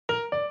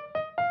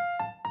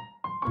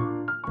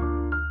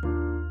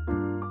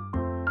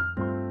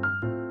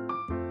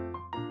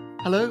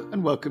Hello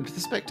and welcome to the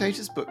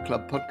Spectator's Book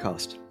Club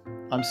podcast.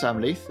 I'm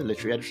Sam Leith, the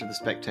literary editor of The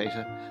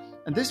Spectator,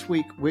 and this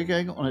week we're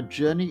going on a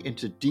journey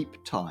into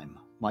deep time.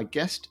 My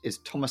guest is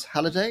Thomas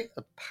Halliday,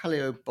 a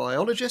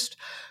paleobiologist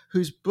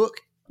whose book,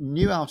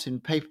 new out in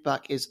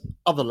paperback, is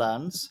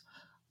Otherlands,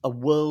 A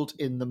World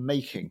in the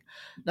Making.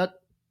 Now,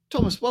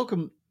 Thomas,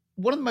 welcome.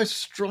 One of the most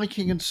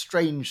striking and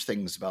strange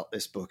things about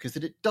this book is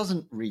that it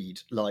doesn't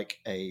read like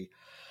a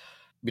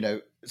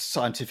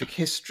scientific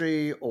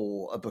history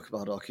or a book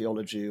about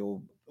archaeology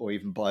or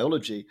even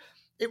biology.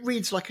 It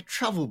reads like a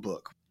travel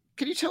book.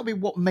 Can you tell me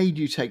what made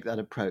you take that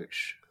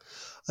approach?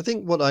 I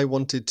think what I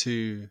wanted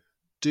to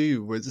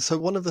do was, so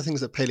one of the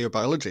things that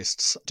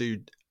paleobiologists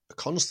do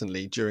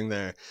constantly during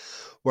their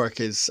work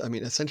is,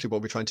 essentially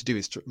what we're trying to do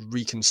is to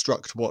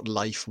reconstruct what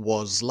life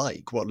was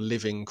like, what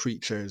living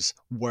creatures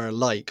were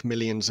like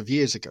millions of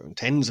years ago and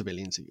tens of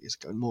millions of years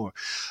ago and more.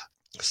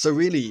 So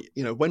really,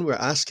 when we're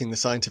asking the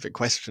scientific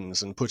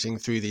questions and putting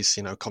through these,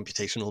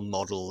 computational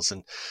models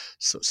and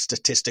sort of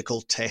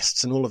statistical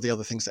tests and all of the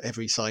other things that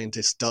every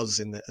scientist does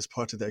as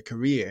part of their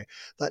career,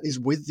 that is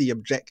with the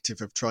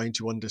objective of trying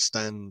to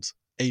understand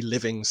a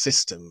living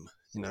system,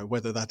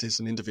 whether that is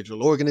an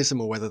individual organism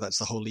or whether that's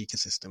the whole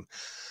ecosystem.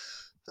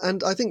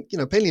 And I think,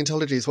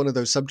 paleontology is one of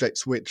those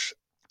subjects which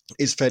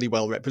is fairly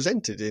well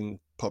represented in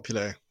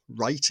popular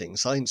writing,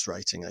 science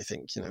writing. I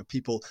think,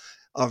 people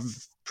are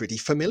pretty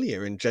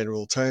familiar in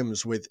general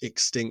terms with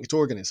extinct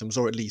organisms,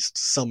 or at least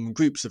some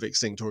groups of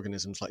extinct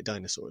organisms like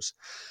dinosaurs.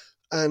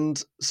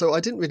 And so I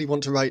didn't really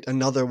want to write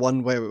another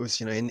one where it was,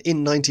 in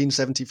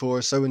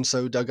 1974,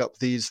 so-and-so dug up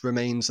these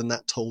remains and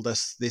that told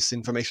us this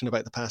information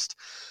about the past.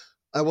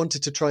 I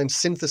wanted to try and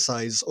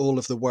synthesize all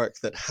of the work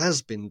that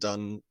has been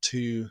done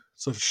to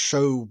sort of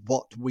show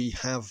what we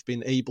have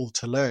been able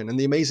to learn and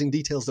the amazing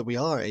details that we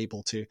are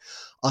able to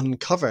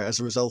uncover as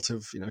a result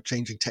of,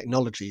 changing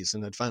technologies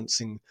and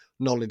advancing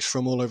knowledge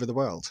from all over the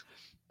world.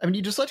 I mean,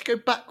 you decide to go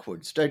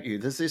backwards, don't you?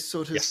 There's this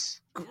sort of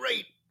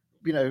great,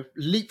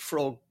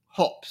 leapfrog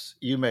hops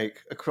you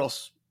make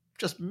across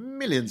just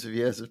millions of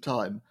years of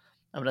time.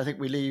 I mean, I think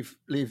we leave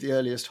the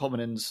earliest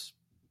hominins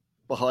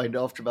behind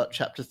after about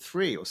chapter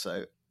 3 or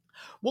so.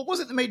 What was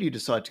it that made you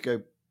decide to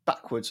go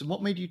backwards, and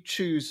what made you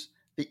choose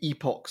the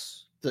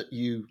epochs that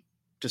you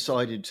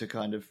decided to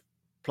kind of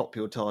plop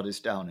your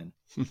TARDIS down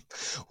in?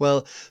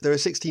 Well, there are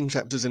 16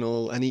 chapters in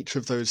all, and each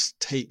of those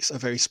takes a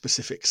very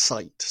specific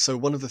site. So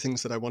one of the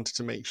things that I wanted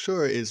to make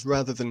sure is,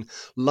 rather than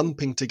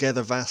lumping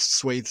together vast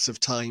swathes of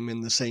time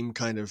in the same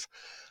kind of,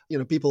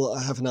 people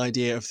have an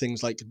idea of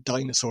things like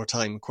dinosaur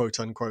time, quote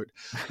unquote,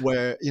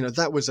 where,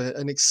 that was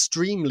an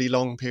extremely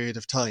long period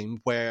of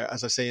time where,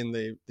 as I say in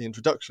the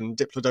introduction,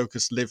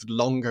 Diplodocus lived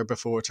longer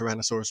before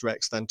Tyrannosaurus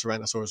Rex than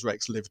Tyrannosaurus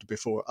Rex lived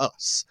before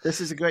us. This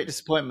is a great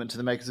disappointment to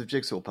the makers of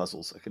jigsaw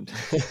puzzles, I can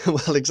tell.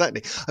 Well,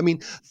 exactly. I mean,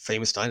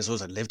 famous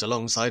dinosaurs had lived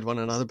alongside one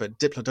another, but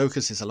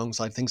Diplodocus is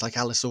alongside things like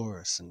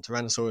Allosaurus and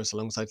Tyrannosaurus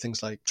alongside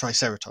things like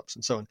Triceratops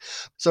and so on.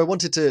 So I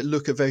wanted to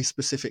look at very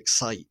specific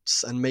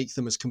sites and make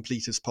them as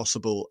complete as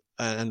possible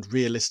and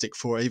realistic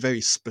for a very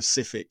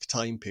specific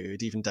time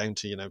period, even down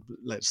to,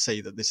 let's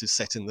say that this is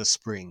set in the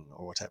spring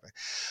or whatever.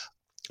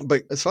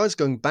 But as far as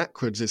going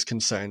backwards is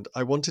concerned,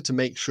 I wanted to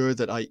make sure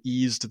that I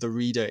eased the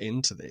reader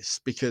into this,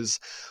 because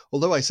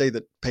although I say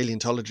that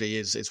paleontology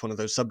is one of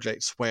those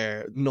subjects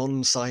where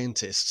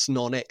non-scientists,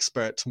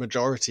 non-expert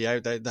majority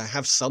out there, they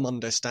have some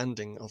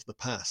understanding of the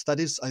past,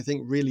 that is, I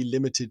think, really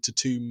limited to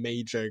two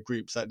major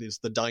groups. That is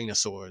the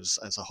dinosaurs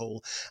as a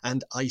whole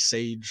and Ice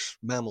Age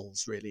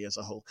mammals really as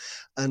a whole.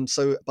 And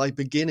so by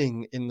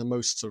beginning in the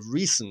most sort of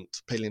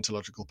recent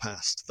paleontological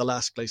past, the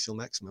last glacial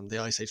maximum, the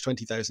Ice Age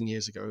 20,000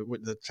 years ago,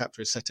 the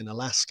chapter is set in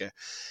Alaska,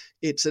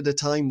 it's at a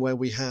time where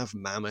we have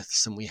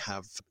mammoths and we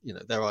have,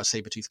 there are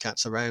saber-toothed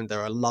cats around,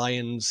 there are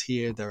lions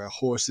here, there are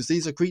horses.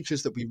 These are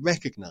creatures that we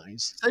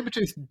recognize.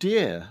 Saber-toothed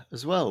deer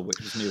as well, which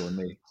is new on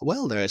me.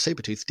 Well, there are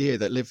saber-toothed deer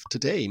that live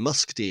today,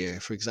 musk deer,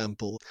 for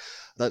example.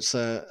 That's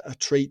a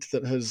trait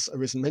that has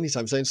arisen many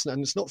times,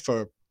 and it's not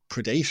for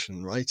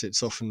predation, right?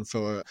 It's often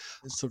for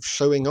sort of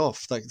showing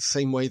off, like the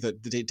same way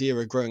that the deer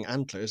are growing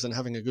antlers, and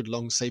having a good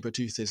long saber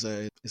tooth is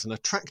an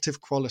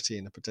attractive quality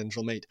in a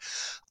potential mate.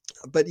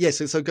 But yes,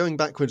 so going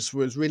backwards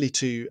was really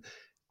to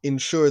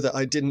ensure that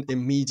I didn't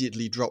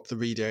immediately drop the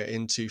reader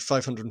into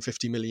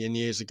 550 million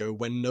years ago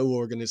when no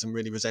organism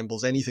really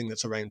resembles anything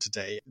that's around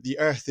today. The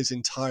Earth is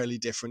entirely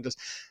different.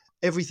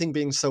 Everything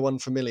being so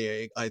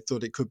unfamiliar, I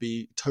thought it could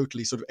be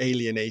totally sort of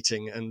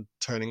alienating and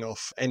turning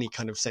off any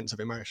kind of sense of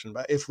immersion.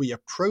 But if we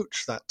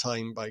approach that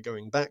time by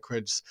going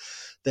backwards,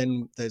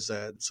 then there's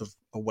a sort of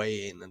a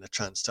way in and a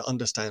chance to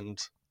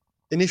understand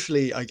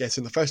initially, I guess,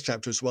 in the first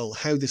chapter as well,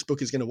 how this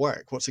book is going to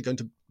work, what's it going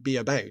to be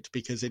about,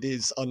 because it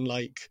is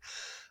unlike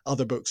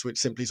other books which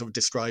simply sort of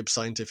describe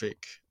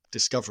scientific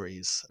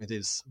discoveries. It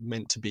is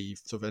meant to be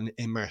sort of an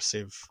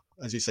immersive,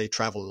 as you say,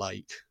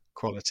 travel-like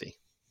quality.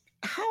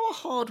 How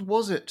hard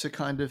was it to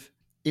kind of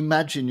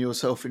imagine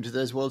yourself into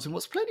those worlds in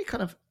what's plainly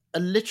kind of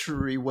a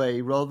literary way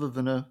rather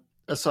than a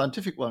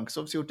scientific one? Because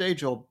obviously your day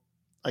job,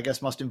 I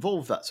guess, must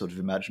involve that sort of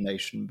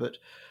imagination. But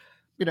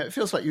it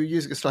feels like you're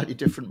using a slightly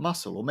different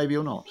muscle, or maybe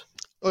you're not.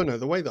 Oh no,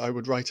 the way that I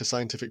would write a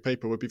scientific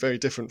paper would be very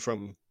different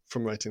from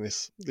writing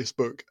this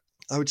book.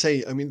 I would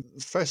say,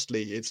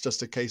 firstly, it's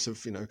just a case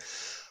of,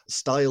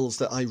 styles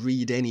that I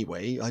read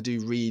anyway. I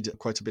do read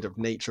quite a bit of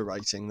nature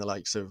writing, the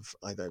likes of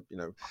either,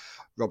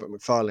 Robert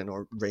Macfarlane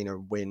or Raynor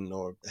Winn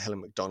or Helen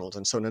Macdonald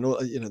and so on. And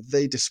all,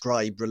 they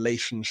describe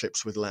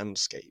relationships with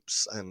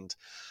landscapes.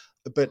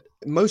 But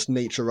most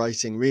nature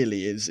writing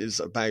really is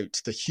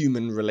about the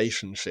human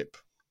relationship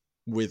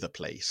with a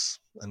place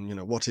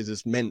and, what it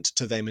has meant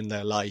to them in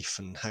their life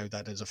and how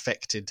that has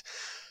affected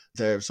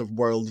their sort of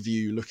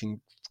worldview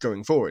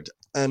going forward.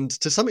 And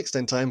to some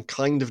extent, I am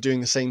kind of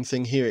doing the same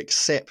thing here,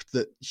 except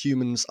that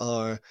humans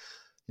are,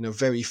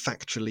 very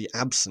factually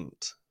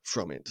absent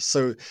from it.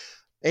 So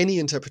any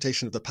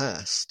interpretation of the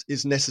past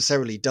is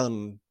necessarily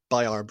done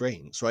by our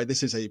brains, right?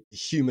 This is a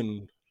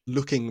human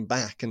looking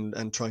back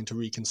and trying to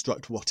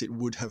reconstruct what it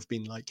would have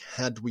been like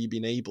had we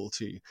been able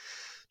to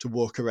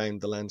walk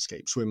around the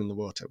landscape, swim in the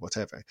water,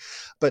 whatever.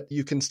 But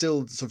you can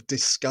still sort of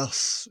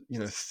discuss,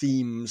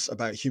 themes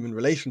about human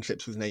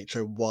relationships with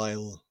nature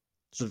while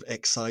sort of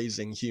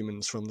excising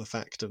humans from the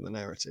fact of the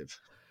narrative.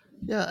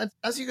 Yeah, and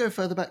as you go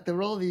further back,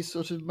 there are these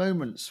sort of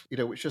moments,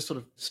 which just sort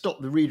of stop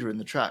the reader in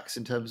the tracks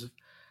in terms of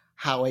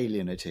how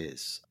alien it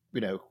is.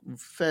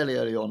 Fairly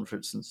early on, for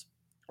instance,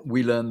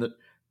 we learn that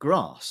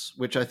grass,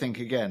 which I think,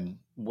 again,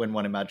 when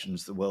one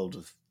imagines the world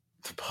of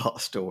the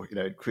past, or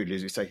crudely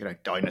as we say,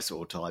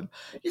 dinosaur time,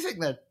 you think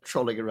they're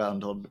trolling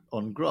around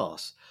on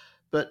grass,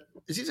 but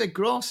as you say,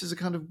 grass is a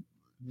kind of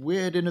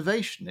weird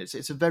innovation.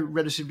 It's a very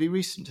relatively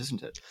recent,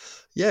 isn't it?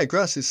 Yeah,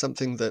 grass is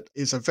something that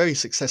is a very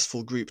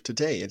successful group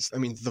today.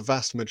 The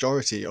vast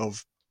majority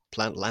of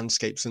plant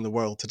landscapes in the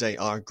world today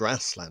are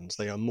grasslands.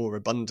 They are more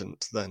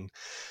abundant than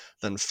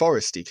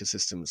forest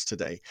ecosystems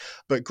today.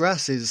 But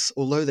grasses,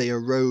 although they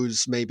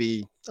arose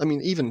maybe,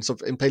 even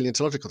sort of in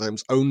paleontological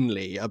terms,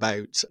 only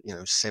about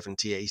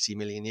 70, 80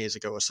 million years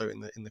ago or so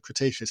in the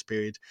Cretaceous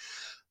period,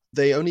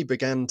 they only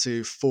began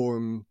to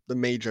form the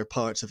major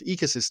parts of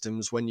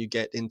ecosystems when you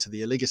get into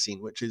the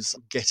Oligocene, which is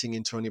getting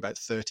into only about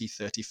 30,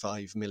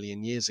 35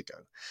 million years ago,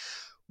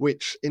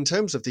 which in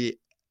terms of the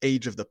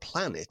age of the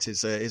planet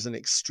is an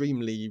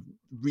extremely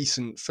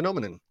recent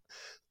phenomenon.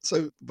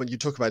 So when you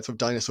talk about sort of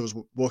dinosaurs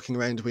walking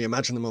around, we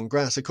imagine them on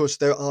grass. Of course,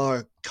 there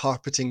are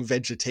carpeting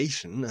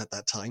vegetation at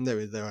that time.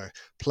 There are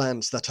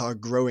plants that are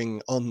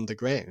growing on the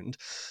ground,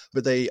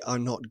 but they are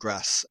not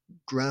grass.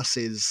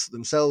 Grasses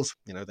themselves,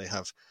 they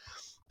have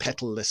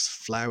petalless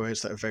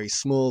flowers that are very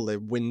small. They're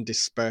wind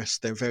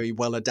dispersed. They're very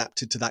well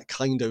adapted to that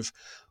kind of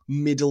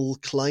middle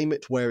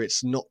climate where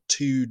it's not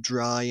too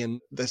dry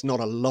and there's not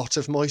a lot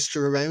of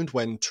moisture around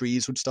when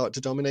trees would start to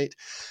dominate.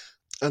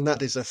 And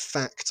that is a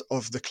fact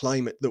of the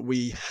climate that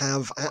we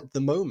have at the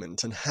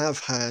moment and have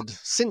had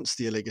since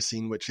the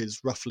Oligocene, which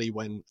is roughly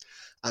when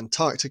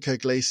Antarctica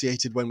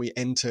glaciated, when we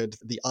entered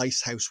the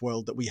ice house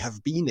world that we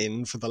have been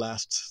in for the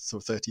last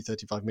sort of 30,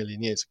 35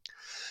 million years.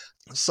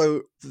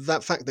 So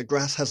that fact that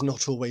grass has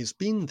not always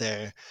been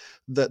there,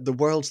 that the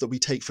worlds that we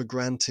take for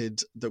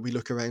granted, that we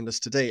look around us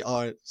today,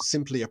 are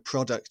simply a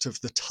product of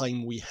the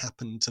time we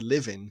happen to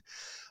live in,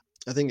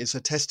 I think it's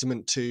a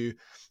testament to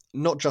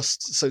not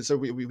just so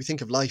we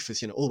think of life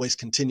as always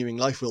continuing.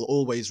 Life will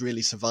always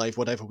really survive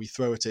whatever we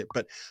throw at it,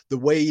 but the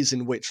ways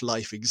in which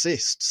life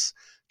exists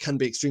can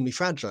be extremely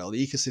fragile.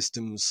 The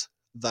ecosystems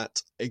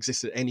that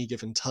exist at any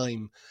given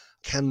time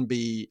can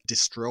be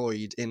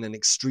destroyed in an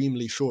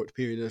extremely short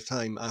period of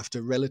time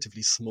after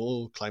relatively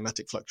small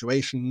climatic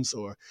fluctuations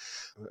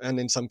and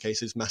in some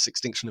cases mass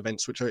extinction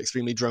events, which are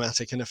extremely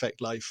dramatic and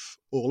affect life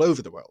all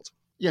over the world.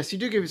 Yes, you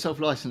do give yourself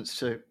license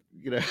to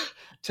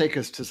take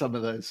us to some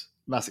of those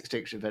mass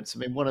extinction events.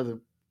 One of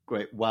the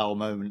great wow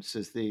moments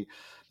is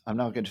I'm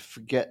now going to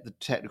forget the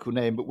technical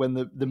name, but when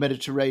the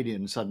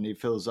Mediterranean suddenly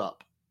fills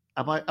up.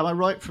 Am I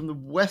right? From the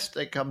west,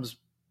 it comes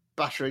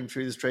battering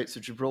through the Straits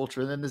of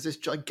Gibraltar, and then there's this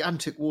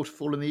gigantic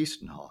waterfall in the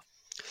eastern half.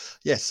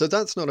 Yes, so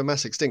that's not a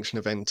mass extinction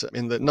event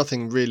in that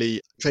nothing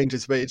really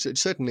changes, but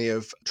it's certainly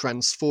have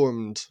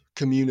transformed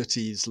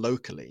communities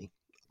locally.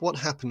 What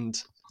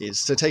happened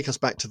is, to take us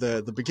back to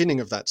the beginning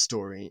of that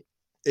story,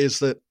 is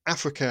that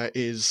Africa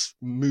is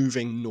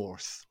moving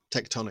north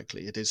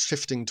tectonically. It is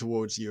shifting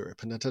towards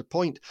Europe. And at a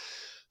point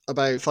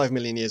about 5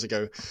 million years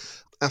ago,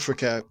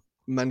 Africa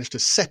managed to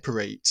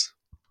separate.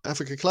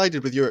 Africa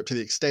collided with Europe to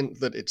the extent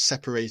that it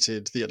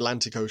separated the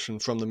Atlantic Ocean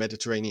from the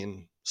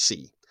Mediterranean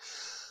Sea.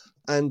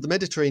 And the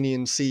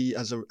Mediterranean Sea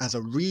as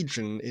a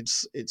region,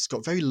 it's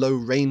got very low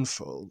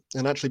rainfall.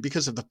 And actually,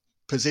 because of the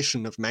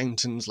position of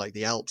mountains like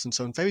the Alps and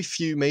so on, very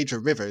few major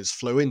rivers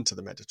flow into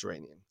the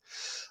Mediterranean.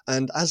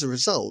 And as a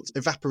result,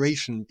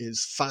 evaporation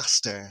is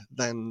faster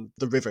than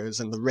the rivers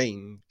and the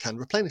rain can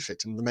replenish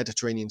it. And the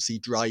Mediterranean Sea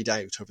dried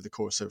out over the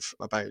course of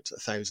about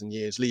 1,000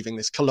 years, leaving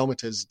this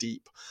kilometers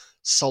deep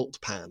salt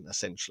pan,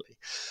 essentially.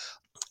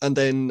 And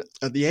then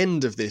at the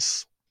end of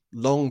this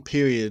long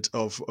period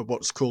of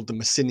what's called the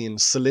Messinian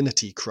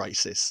salinity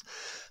crisis,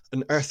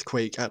 an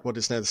earthquake at what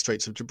is now the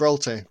Straits of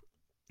Gibraltar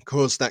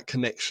caused that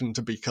connection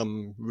to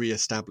become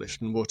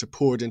re-established, and water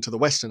poured into the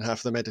western half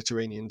of the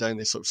Mediterranean down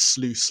this sort of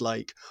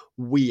sluice-like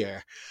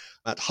weir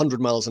at 100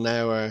 miles an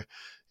hour,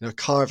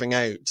 carving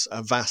out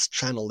a vast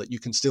channel that you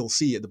can still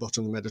see at the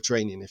bottom of the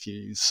Mediterranean if you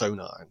use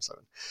sonar and so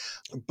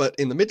on. But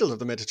in the middle of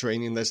the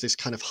Mediterranean, there's this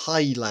kind of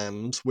high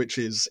land, which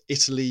is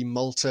Italy,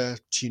 Malta,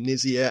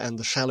 Tunisia, and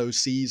the shallow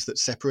seas that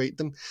separate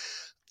them.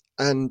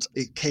 And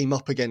it came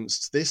up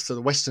against this, so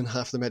the western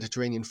half of the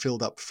Mediterranean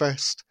filled up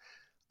first,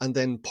 and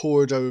then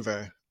poured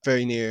over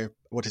very near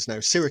what is now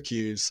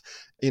Syracuse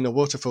in a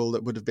waterfall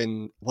that would have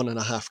been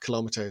 1.5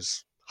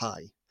 kilometers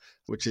high,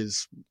 which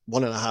is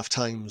 1.5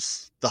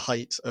 times the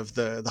height of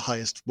the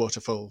highest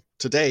waterfall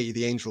today,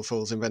 the Angel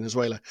Falls in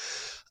Venezuela.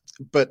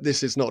 But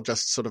this is not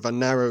just sort of a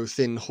narrow,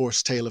 thin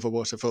horsetail of a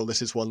waterfall.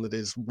 This is one that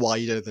is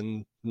wider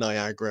than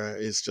Niagara,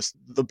 is just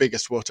the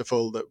biggest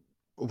waterfall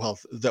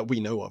that we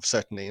know of,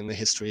 certainly in the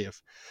history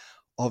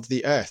of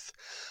the Earth.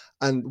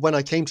 And when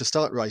I came to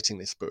start writing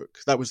this book,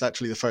 that was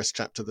actually the first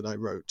chapter that I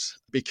wrote,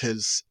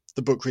 because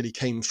the book really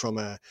came from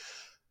a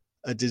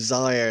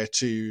desire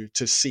to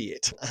see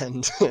it.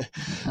 And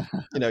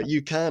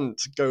you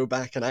can't go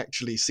back and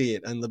actually see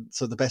it, and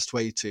so the best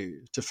way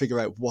to figure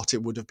out what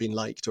it would have been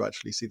like to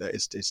actually see that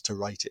is to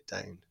write it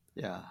down.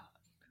 Yeah,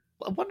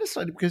 I wonder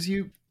slightly,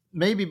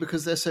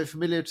 because they're so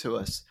familiar to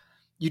us,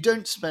 you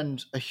don't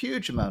spend a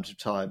huge amount of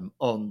time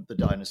on the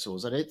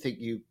dinosaurs. I don't think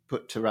you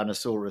put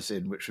Tyrannosaurus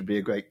in, which would be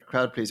a great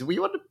crowd pleaser. Were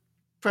you under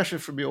pressure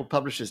from your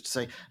publishers to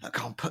say, "I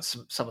can't put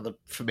some of the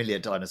familiar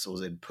dinosaurs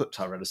in, put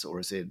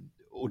Tyrannosaurus in,"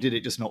 or did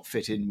it just not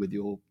fit in with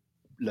your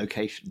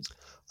locations?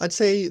 I'd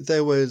say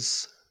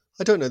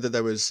I don't know that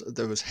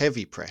there was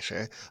heavy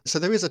pressure. So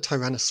there is a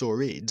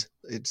Tyrannosaurid.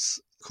 It's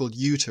called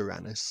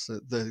Eutyrannus,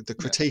 the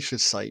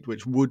Cretaceous site,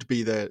 which would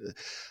be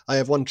I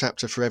have one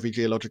chapter for every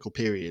geological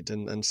period,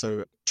 and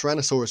so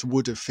Tyrannosaurus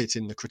would have fit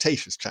in the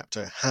Cretaceous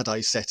chapter had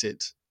I set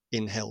it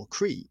in Hell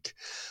Creek.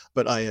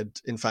 But I had,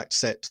 in fact,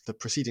 set the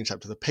preceding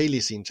chapter, the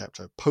Paleocene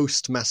chapter,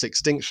 post-mass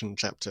extinction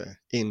chapter,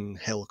 in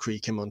Hell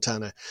Creek in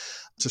Montana,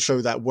 to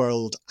show that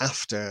world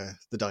after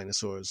the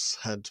dinosaurs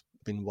had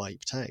been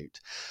wiped out.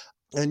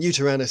 And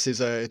Eutyrannus is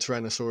a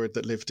tyrannosaurid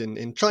that lived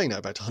in China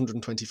about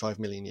 125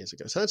 million years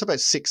ago. So that's about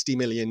 60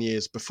 million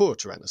years before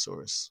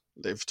Tyrannosaurus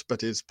lived,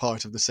 but is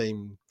part of the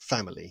same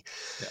family.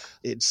 Yeah.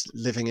 It's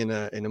living in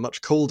a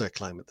much colder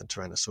climate than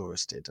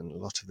Tyrannosaurus did, and a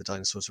lot of the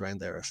dinosaurs around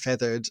there are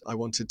feathered. I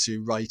wanted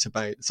to write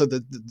about... So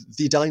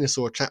the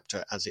dinosaur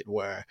chapter, as it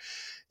were,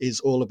 is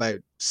all about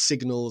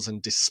signals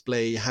and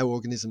display, how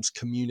organisms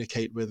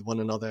communicate with one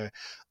another,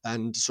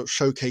 and sort of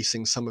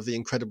showcasing some of the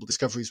incredible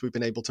discoveries we've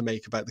been able to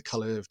make about the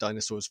colour of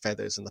dinosaurs'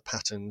 feathers and the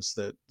patterns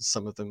that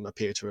some of them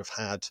appear to have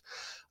had,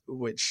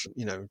 which,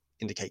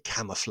 indicate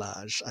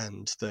camouflage,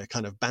 and the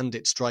kind of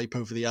bandit stripe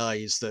over the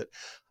eyes that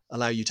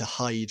allow you to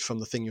hide from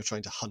the thing you're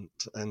trying to hunt.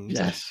 And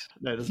yes,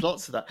 no, there's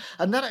lots of that.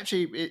 And that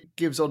actually, it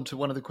gives on to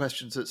one of the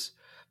questions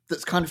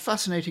that's kind of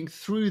fascinating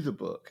through the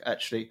book,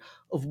 actually,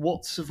 of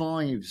what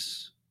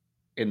survives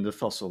in the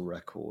fossil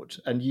record.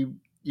 And you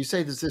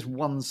say there's this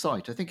one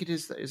site, I think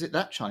is it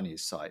that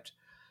Chinese site,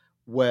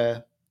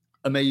 where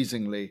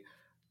amazingly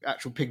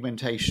actual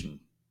pigmentation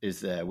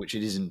is there, which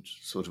it isn't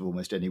sort of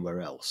almost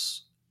anywhere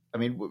else. I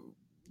mean,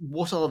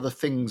 what are the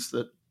things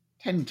that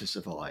tend to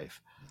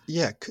survive?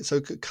 Yeah,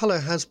 so colour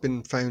has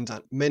been found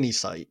at many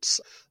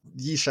sites.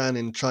 Yishan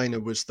in China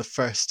was the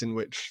first in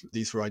which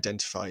these were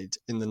identified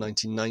in the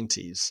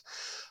 1990s.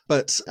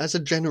 But as a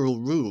general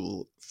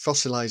rule,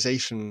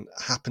 fossilization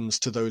happens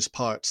to those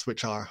parts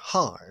which are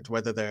hard,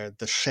 whether they're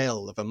the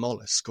shell of a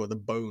mollusk or the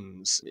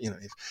bones.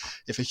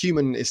 If a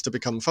human is to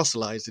become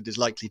fossilized, it is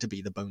likely to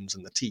be the bones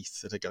and the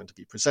teeth that are going to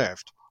be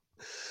preserved.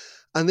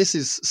 And this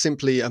is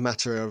simply a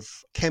matter of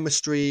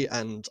chemistry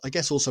and I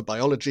guess also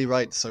biology,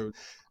 right? So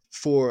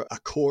for a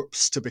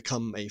corpse to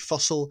become a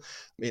fossil,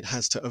 it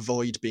has to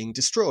avoid being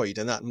destroyed.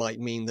 And that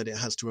might mean that it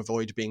has to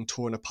avoid being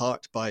torn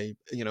apart by,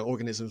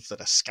 organisms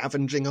that are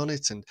scavenging on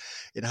it. And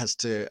it has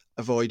to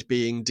avoid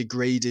being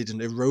degraded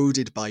and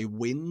eroded by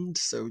wind.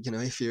 So,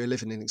 if you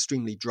live in an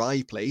extremely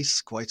dry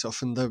place, quite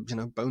often the,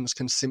 bones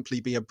can simply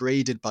be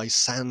abraded by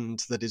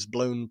sand that is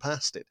blown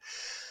past it,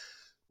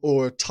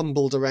 or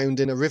tumbled around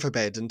in a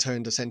riverbed and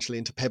turned essentially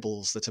into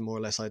pebbles that are more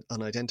or less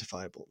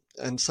unidentifiable.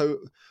 And so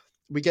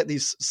we get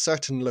these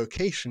certain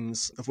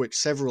locations, of which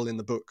several in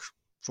the book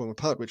form a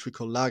part, which we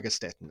call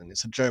Lagerstätten, and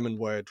it's a German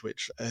word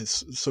which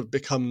has sort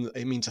of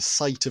it means a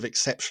site of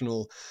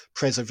exceptional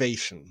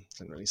preservation,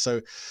 generally.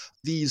 So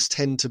these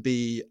tend to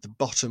be the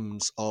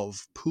bottoms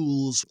of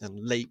pools and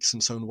lakes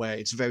and so on, where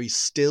it's very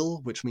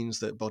still, which means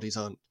that bodies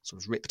aren't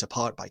sort of ripped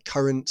apart by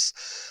currents.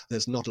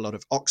 There's not a lot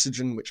of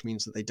oxygen, which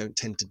means that they don't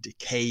tend to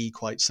decay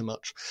quite so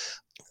much.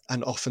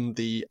 And often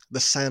the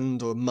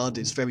sand or mud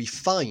is very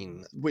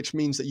fine, which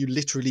means that you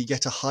literally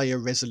get a higher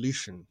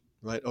resolution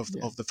right, of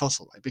the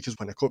fossil, right? Because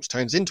when a corpse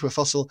turns into a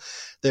fossil,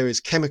 there is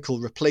chemical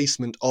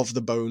replacement of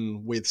the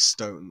bone with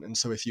stone. And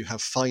so if you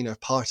have finer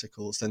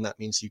particles, then that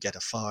means you get a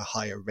far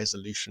higher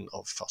resolution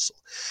of fossil,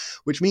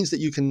 which means that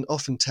you can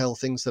often tell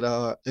things that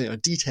are,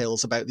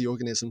 details about the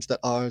organisms that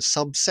are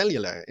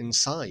subcellular in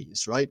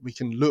size, right? We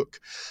can look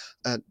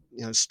at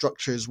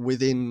structures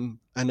within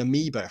an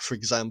amoeba, for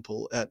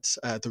example, at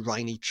the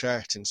Riney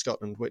Chert in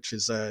Scotland, which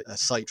is a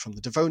site from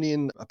the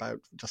Devonian, about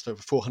just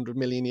over 400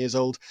 million years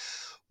old,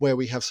 where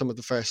we have some of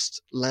the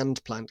first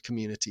land plant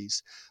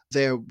communities.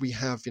 There we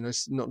have,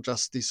 not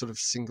just these sort of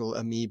single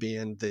amoebae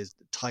and the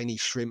tiny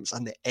shrimps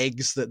and the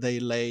eggs that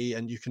they lay,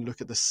 and you can look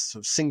at the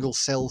sort of single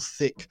cell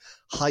thick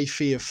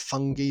hyphae of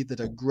fungi that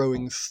are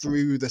growing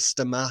through the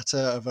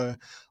stomata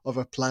of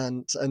a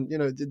plant, and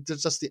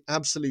there's just the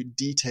absolute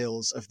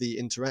details of the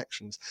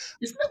interactions.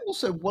 Isn't there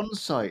also one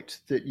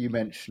site that you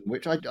mentioned,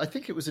 which I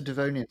think it was a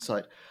Devonian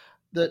site,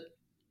 that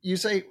you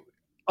say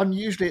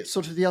unusually it's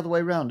sort of the other way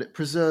around. It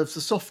preserves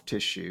the soft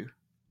tissue,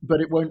 but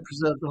it won't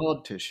preserve the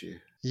hard tissue.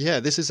 Yeah,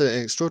 this is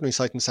an extraordinary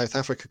site in South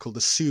Africa called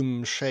the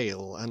Soom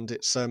Shale, and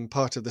it's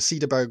part of the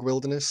Cederberg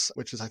Wilderness,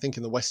 which is, I think,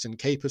 in the Western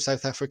Cape of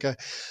South Africa.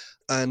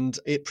 And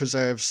it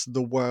preserves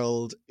the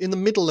world in the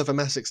middle of a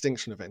mass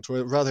extinction event,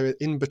 or rather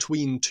in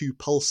between two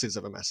pulses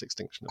of a mass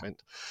extinction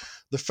event.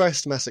 The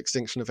first mass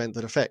extinction event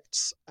that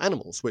affects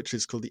animals, which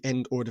is called the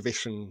End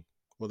Ordovician,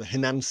 or the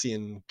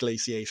Henansian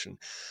glaciation.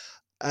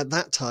 At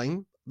that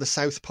time, the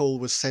South Pole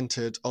was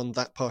centered on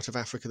that part of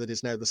Africa that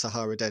is now the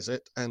Sahara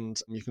Desert, and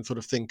you can sort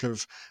of think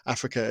of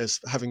Africa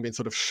as having been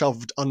sort of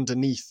shoved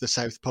underneath the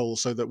South Pole,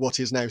 so that what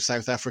is now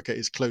South Africa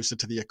is closer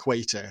to the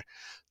equator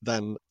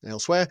than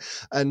elsewhere.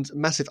 And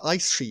massive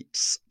ice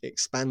sheets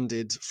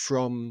expanded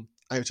from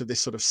out of this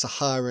sort of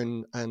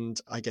Saharan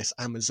and, I guess,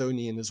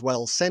 Amazonian as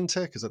well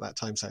center, because at that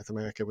time South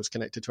America was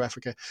connected to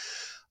Africa,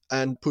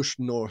 and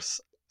pushed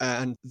north.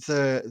 And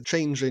the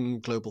change in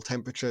global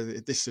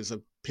temperature, this is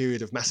a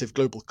period of massive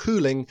global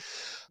cooling,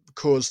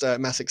 caused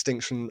mass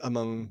extinction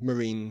among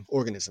marine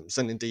organisms.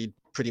 And indeed,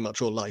 pretty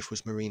much all life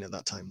was marine at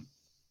that time.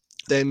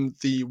 Then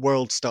the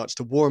world starts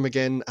to warm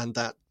again, and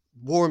that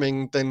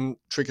warming then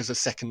triggers a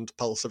second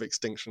pulse of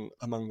extinction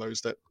among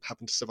those that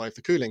happen to survive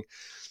the cooling.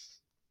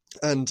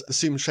 And the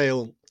Soom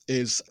Shale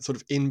is sort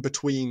of in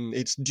between,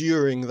 it's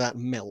during that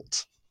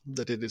melt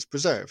that it is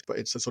preserved, but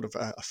it's a sort of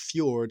a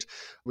fjord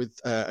with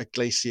a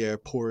glacier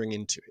pouring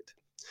into it.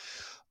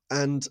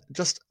 And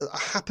just a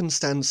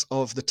happenstance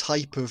of the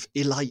type of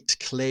illite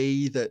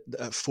clay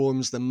that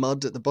forms the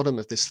mud at the bottom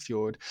of this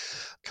fjord,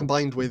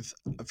 combined with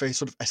a very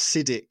sort of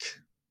acidic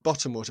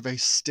bottom water, very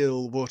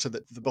still water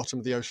that the bottom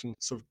of the ocean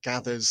sort of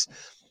gathers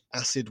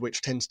acid,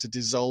 which tends to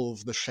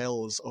dissolve the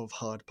shells of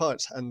hard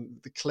parts. And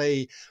the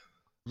clay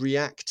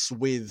reacts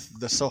with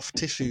the soft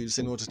tissues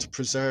in order to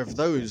preserve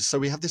those. So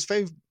we have this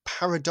very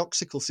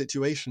paradoxical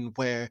situation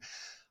where,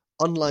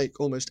 unlike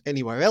almost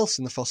anywhere else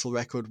in the fossil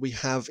record, we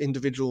have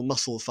individual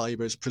muscle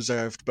fibers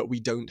preserved, but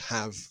we don't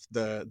have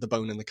the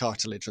bone and the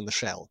cartilage and the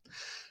shell.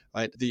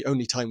 Right? The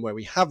only time where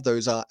we have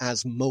those are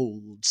as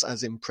molds,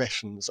 as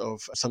impressions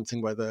of something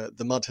where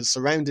the mud has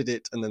surrounded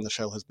it and then the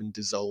shell has been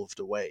dissolved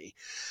away.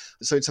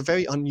 So it's a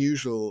very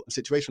unusual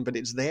situation, but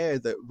it's there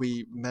that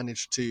we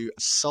managed to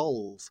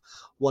solve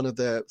one of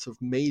the sort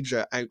of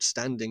major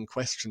outstanding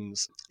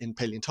questions in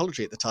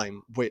paleontology at the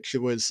time, which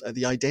was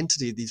the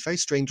identity of these very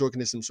strange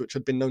organisms which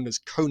had been known as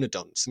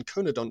conodonts. And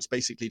conodonts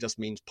basically just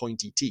means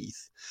pointy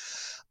teeth.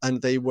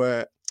 And they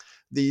were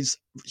these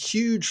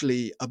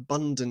hugely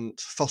abundant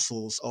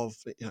fossils of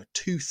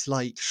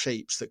tooth-like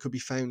shapes that could be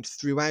found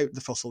throughout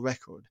the fossil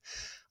record,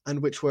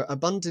 and which were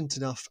abundant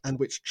enough and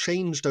which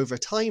changed over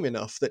time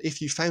enough that if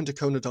you found a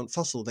conodont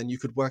fossil, then you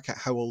could work out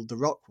how old the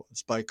rock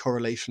was by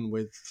correlation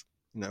with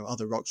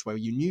other rocks where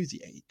you knew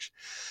the age.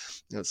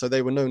 So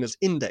they were known as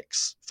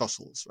index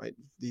fossils, right?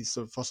 These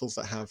sort of fossils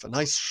that have a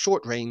nice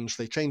short range,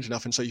 they change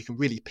enough, and so you can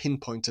really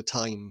pinpoint a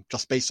time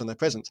just based on their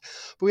presence.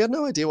 But we had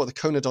no idea what the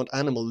conodont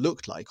animal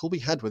looked like. All we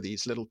had were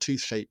these little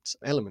tooth-shaped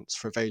elements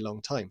for a very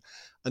long time,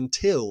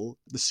 until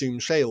the Soom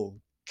Shale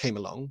came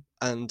along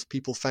and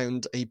people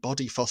found a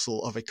body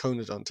fossil of a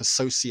conodont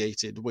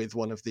associated with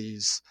one of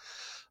these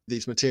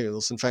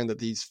materials, and found that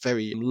these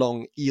very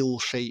long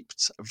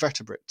eel-shaped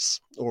vertebrates,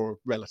 or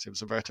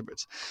relatives of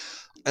vertebrates,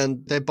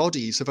 and their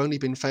bodies have only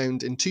been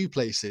found in two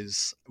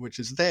places, which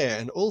is there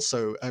and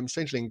also,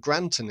 strangely, in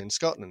Granton in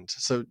Scotland.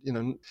 So,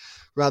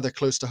 rather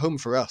close to home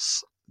for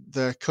us.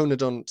 The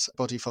conodont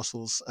body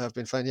fossils have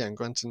been found, in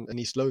Granton and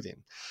East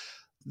Lothian.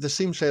 The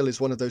Soom Shale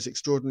is one of those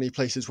extraordinary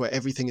places where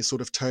everything is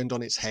sort of turned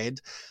on its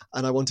head,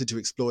 and I wanted to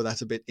explore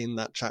that a bit in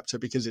that chapter,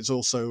 because it's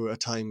also a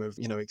time of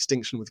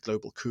extinction with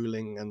global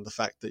cooling, and the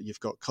fact that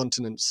you've got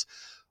continents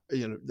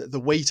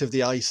the weight of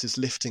the ice is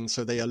lifting,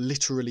 so they are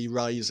literally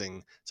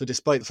rising. So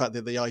despite the fact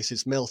that the ice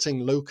is melting,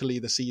 locally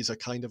the seas are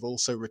kind of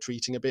also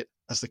retreating a bit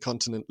as the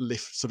continent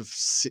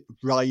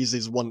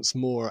rises once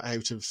more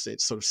out of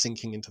its sort of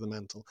sinking into the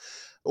mantle.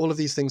 All of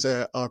these things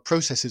are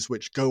processes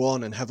which go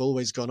on and have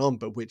always gone on,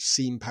 but which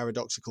seem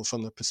paradoxical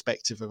from the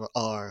perspective of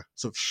our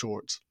sort of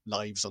short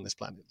lives on this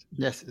planet.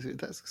 Yes,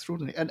 that's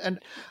extraordinary. And I'm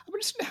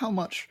interested in how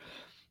much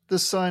the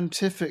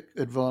scientific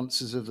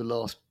advances of the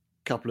last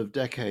couple of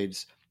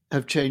decades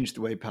have changed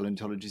the way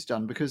paleontology is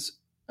done. Because,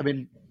 I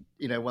mean,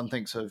 one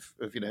thinks of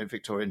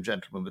Victorian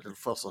gentlemen with little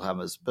fossil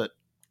hammers, but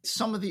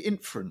some of the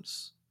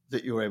inference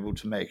that you're able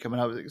to make,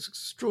 it's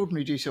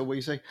extraordinary detail where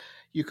you say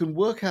you can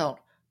work out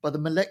by the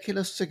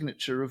molecular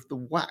signature of the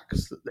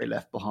wax that they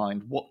left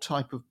behind what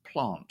type of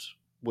plant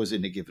was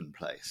in a given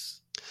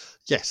place.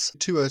 Yes,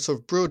 to a sort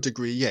of broad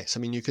degree, yes.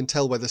 I mean, you can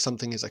tell whether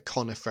something is a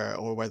conifer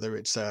or whether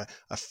it's a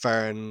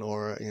fern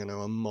or,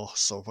 a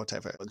moss or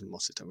whatever. Well, the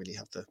mosses don't really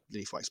have the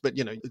leaf wax, but,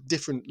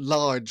 different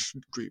large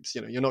groups,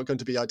 you're not going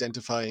to be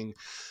identifying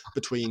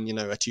between,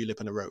 a tulip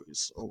and a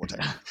rose or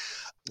whatever.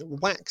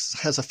 Wax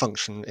has a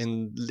function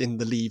in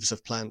the leaves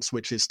of plants,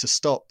 which is to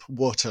stop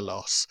water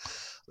loss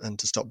and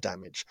to stop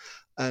damage.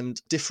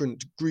 And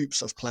different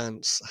groups of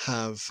plants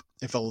have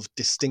evolved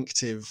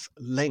distinctive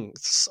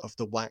lengths of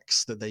the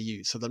wax that they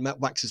use. So the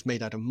wax is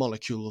made out of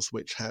molecules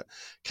which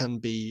can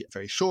be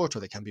very short or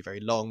they can be very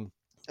long.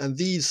 And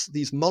these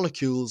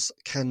molecules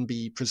can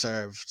be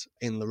preserved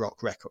in the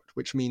rock record,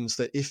 which means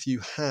that if you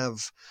have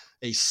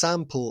a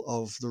sample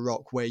of the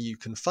rock where you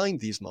can find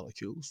these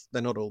molecules,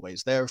 they're not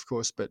always there, of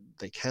course, but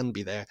they can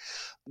be there,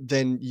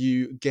 then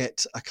you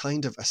get a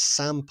kind of a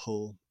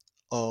sample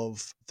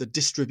of the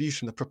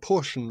distribution, the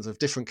proportions of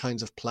different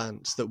kinds of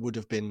plants that would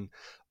have been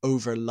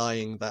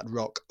overlying that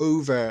rock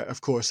over, of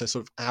course, a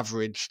sort of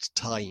averaged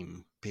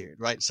time period,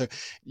 right? So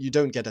you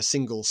don't get a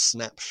single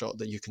snapshot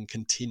that you can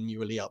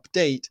continually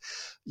update,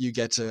 you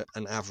get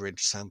an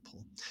average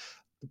sample.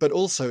 But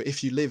also,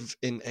 if you live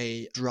in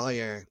a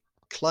drier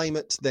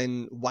climate,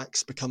 then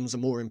wax becomes a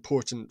more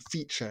important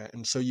feature,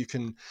 and so you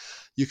can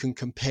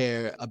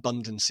compare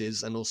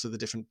abundances and also the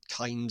different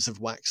kinds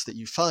of wax that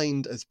you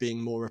find as being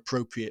more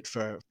appropriate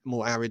for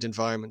more arid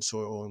environments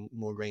or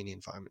more rainy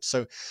environments.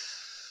 So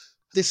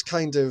this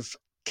kind of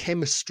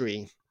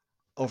chemistry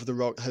of the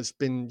rock has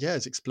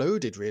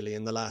exploded really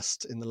in the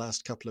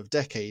last couple of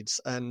decades,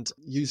 and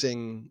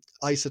using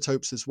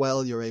isotopes as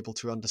well, you're able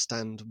to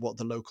understand what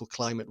the local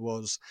climate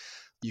was.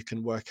 You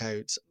can work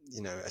out,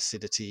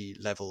 acidity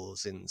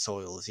levels in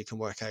soils. You can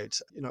work out,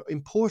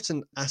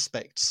 important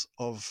aspects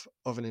of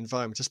an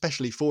environment,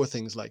 especially for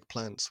things like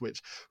plants,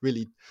 which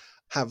really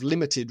have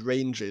limited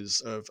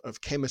ranges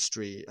of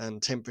chemistry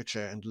and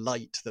temperature and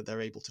light that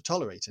they're able to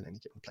tolerate in any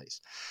given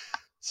place.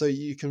 So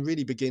you can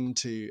really begin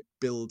to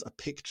build a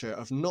picture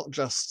of not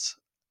just,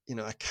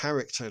 a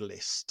character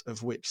list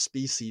of which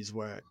species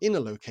were in a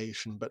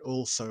location, but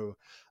also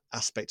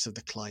aspects of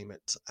the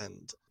climate.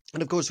 And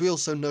of course, we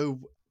also know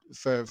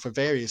for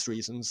various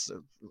reasons,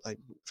 like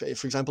for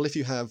example, if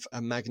you have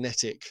a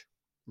magnetic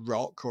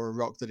rock or a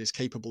rock that is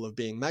capable of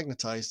being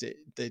magnetized,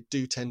 they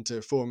do tend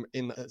to form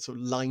in sort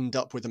of lined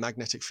up with the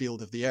magnetic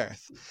field of the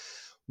Earth,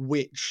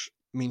 which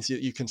means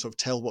that you can sort of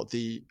tell what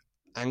the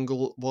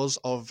angle was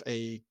of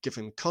a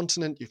given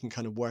continent. You can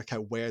kind of work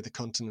out where the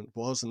continent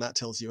was, and that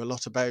tells you a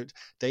lot about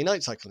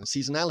day-night cycle and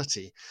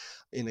seasonality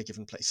in a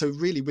given place. So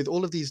really, with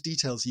all of these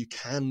details, you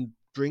can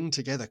bring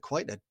together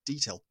quite a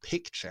detailed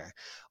picture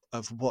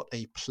of what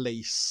a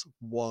place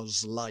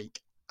was like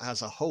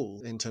as a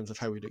whole in terms of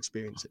how we'd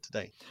experience it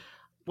today.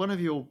 One of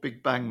your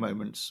Big Bang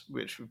moments,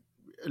 which we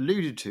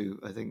alluded to,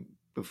 I think,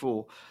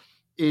 before,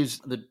 is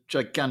the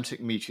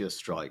gigantic meteor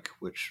strike,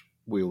 which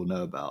we all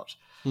know about.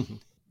 Mm-hmm.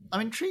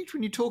 I'm intrigued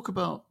when you talk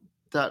about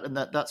that, and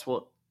that's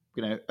what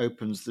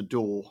opens the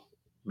door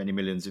many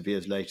millions of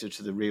years later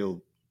to the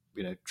real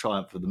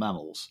triumph of the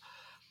mammals.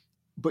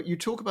 But you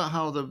talk about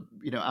how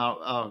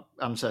our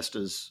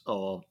ancestors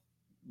are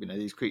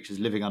these creatures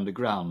living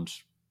underground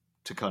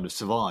to kind of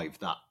survive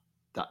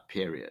that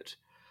period.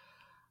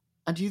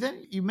 And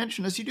you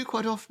mention, as you do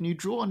quite often, you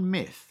draw on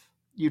myth.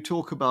 You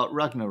talk about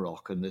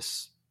Ragnarok and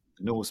this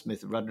Norse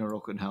myth of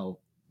Ragnarok and how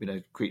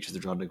creatures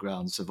that are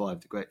underground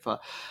survive the Great Fire.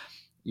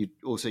 You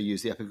also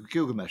use the Epic of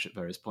Gilgamesh at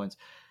various points.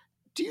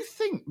 Do you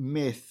think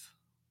myth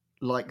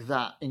like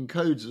that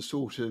encodes a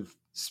sort of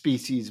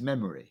species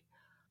memory?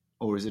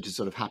 Or is it a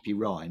sort of happy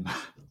rhyme?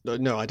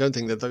 No, I don't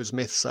think that those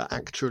myths are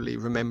actually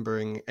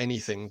remembering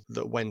anything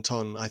that went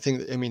on.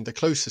 The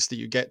closest that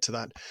you get to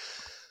that,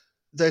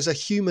 there's a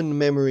human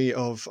memory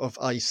of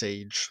Ice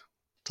Age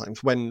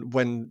times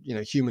when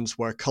humans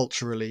were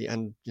culturally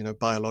and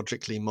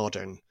biologically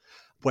modern,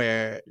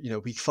 where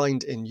we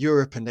find in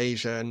Europe and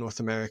Asia and North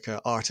America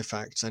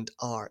artifacts and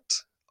art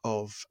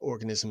of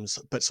organisms,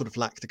 but sort of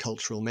lack the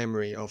cultural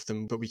memory of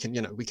them. But we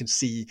can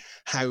see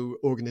how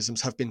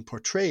organisms have been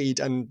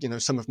portrayed, and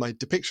some of my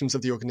depictions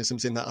of the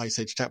organisms in that Ice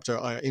Age chapter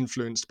are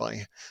influenced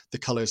by the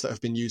colours that have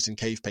been used in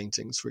cave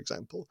paintings, for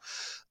example.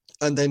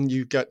 And then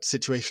you get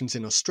situations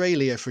in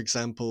Australia, for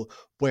example,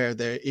 where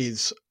there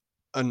is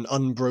an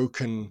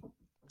unbroken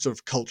sort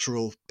of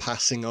cultural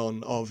passing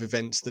on of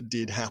events that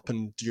did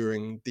happen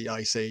during the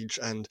Ice Age.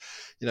 And,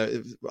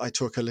 I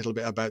talk a little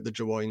bit about the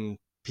Jawoyn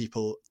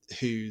people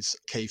whose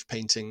cave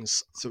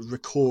paintings sort of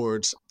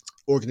record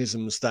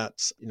organisms that,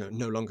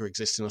 no longer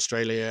exist in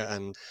Australia,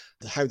 and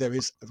how there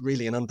is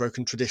really an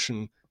unbroken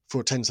tradition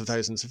for tens of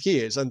thousands of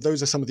years. And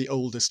those are some of the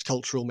oldest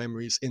cultural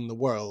memories in the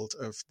world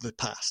of the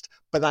past.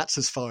 But that's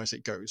as far as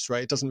it goes,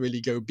 right? It doesn't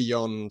really go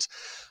beyond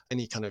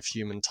any kind of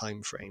human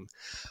time frame.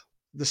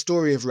 The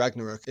story of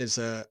Ragnarok is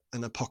an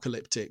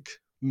apocalyptic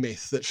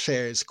myth that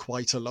shares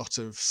quite a lot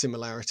of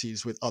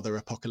similarities with other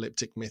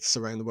apocalyptic myths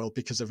around the world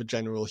because of a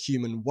general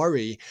human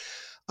worry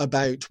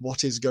about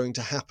what is going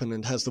to happen,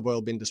 and has the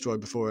world been destroyed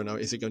before, and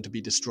is it going to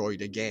be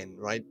destroyed again,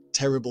 right?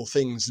 Terrible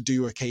things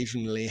do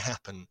occasionally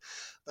happen,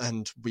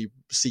 and we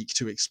seek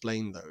to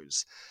explain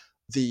those.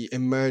 The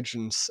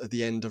emergence at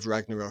the end of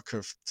Ragnarok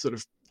of sort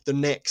of the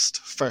next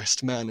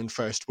first man and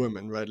first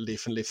woman, right,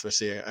 Leif and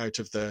Lifthrasir, out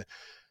of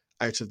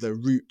the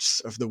roots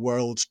of the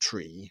world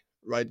tree,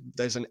 right?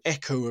 There's an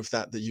echo of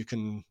that you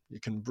can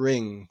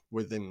bring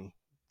within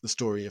the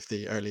story of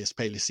the earliest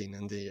Paleocene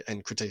and the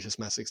end Cretaceous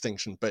mass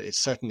extinction, but it's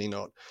certainly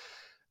not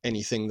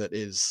anything that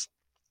is,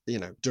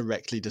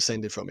 directly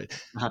descended from it.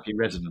 Happy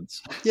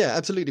resonance. Yeah,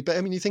 absolutely. But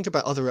I mean, you think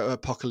about other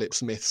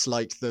apocalypse myths,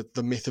 like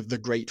the myth of the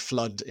Great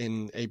Flood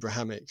in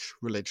Abrahamic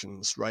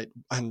religions, right?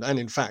 And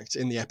in fact,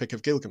 in the Epic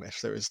of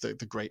Gilgamesh, there is the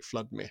Great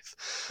Flood myth.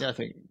 Yeah, I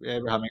think the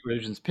Abrahamic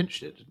religions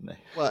pinched it, didn't they?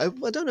 Well,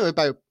 I don't know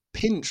about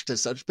pinched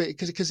as such, but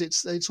because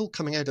it's all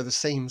coming out of the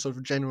same sort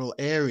of general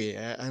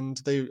area, and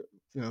they,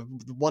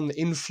 one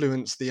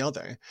influenced the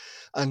other,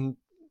 and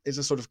is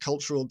a sort of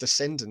cultural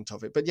descendant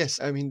of it. But yes,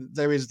 I mean,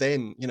 there is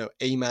then,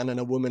 a man and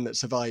a woman that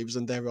survives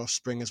and their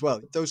offspring as well.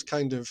 Those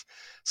kind of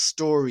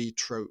story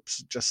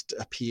tropes just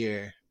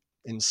appear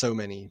in so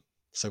many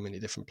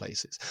different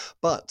places.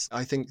 But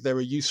I think they're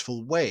a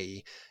useful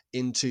way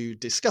into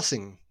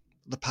discussing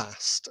the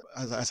past.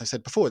 As I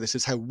said before, this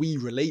is how we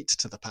relate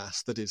to the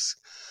past that is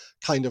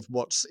kind of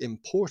what's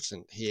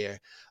important here.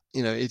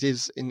 It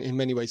is in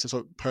many ways a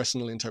sort of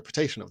personal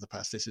interpretation of the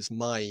past. This is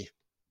my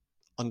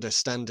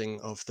understanding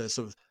of the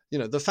sort of,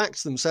 the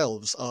facts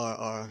themselves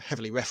are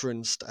heavily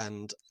referenced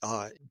and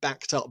are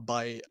backed up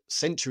by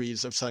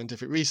centuries of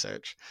scientific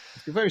research.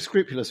 You're very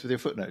scrupulous with your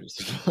footnotes.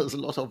 There's a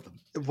lot of them.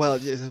 Well,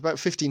 there's about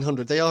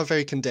 1,500. They are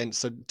very condensed,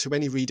 so to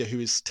any reader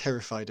who is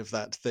terrified of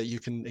that you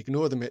can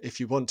ignore them if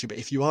you want to, but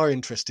if you are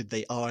interested,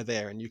 they are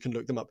there and you can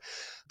look them up.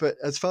 But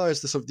as far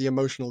as the sort of the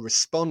emotional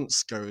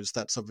response goes,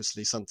 that's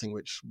obviously something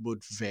which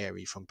would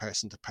vary from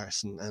person to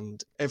person,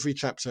 and every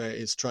chapter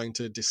is trying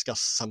to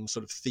discuss some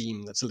sort of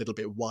theme that's a little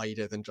bit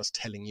wider than just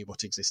telling you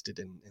what existed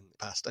in the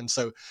past. And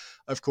so,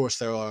 of course,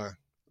 there are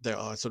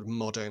sort of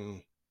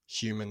modern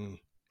human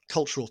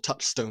cultural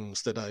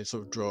touchstones that I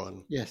sort of draw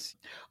on. Yes.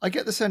 I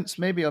get the sense,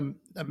 maybe I'm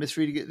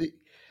misreading it,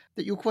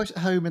 that you're quite at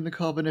home in the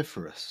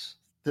Carboniferous,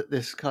 that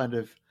this kind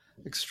of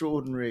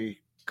extraordinary,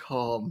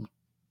 calm,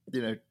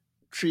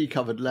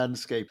 tree-covered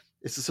landscape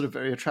is a sort of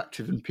very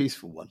attractive and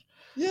peaceful one.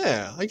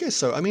 Yeah, I guess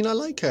so. I mean, I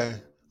like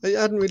it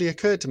hadn't really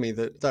occurred to me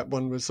that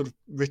one was sort of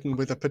written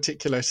with a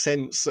particular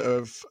sense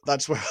of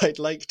that's where I'd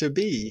like to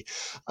be.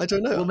 I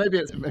don't know. Well, maybe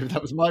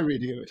that was my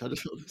reading of it. I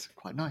just thought it's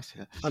quite nice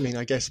here. I mean,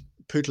 I guess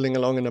poodling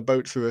along in a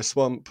boat through a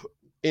swamp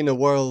in a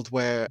world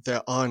where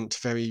there aren't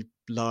very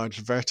large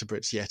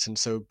vertebrates yet, and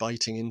so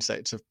biting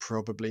insects have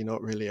probably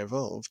not really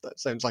evolved. That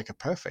sounds like a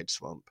perfect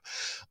swamp.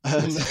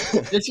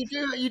 Yes,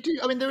 you do.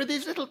 I mean, there are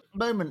these little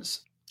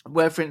moments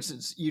where, for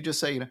instance, you just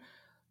say,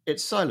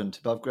 it's silent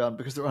above ground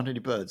because there aren't any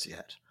birds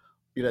yet.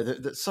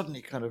 That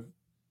suddenly kind of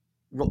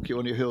rock you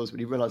on your heels when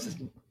you realise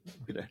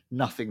there's,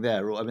 nothing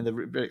there. Or, I mean, the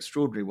very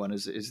extraordinary one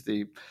is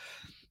the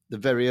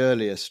very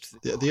earliest.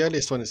 The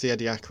earliest one is the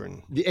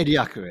Ediacaran. The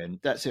Ediacaran,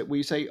 that's it. Where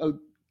you say, oh,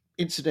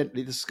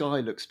 incidentally, the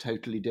sky looks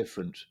totally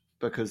different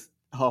because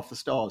half the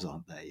stars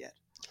aren't there yet.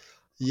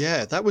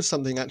 Yeah, that was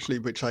something actually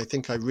which I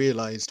think I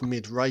realised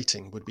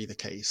mid-writing would be the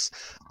case,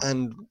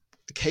 and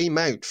came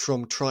out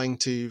from trying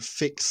to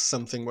fix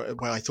something where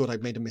I thought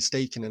I'd made a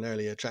mistake in an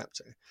earlier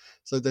chapter.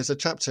 So there's a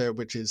chapter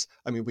which is,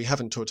 I mean, we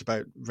haven't talked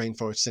about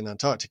rainforests in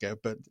Antarctica,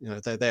 but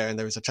they're there, and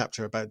there is a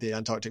chapter about the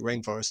Antarctic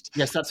rainforest.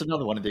 Yes, that's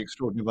another one of the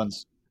extraordinary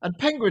ones. And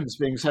penguins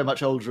being so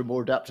much older and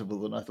more adaptable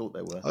than I thought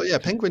they were. Oh yeah,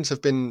 penguins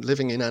have been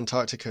living in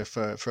Antarctica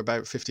for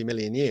about 50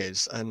 million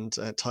years, and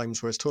at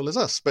times were as tall as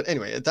us. But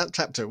anyway, that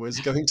chapter was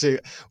going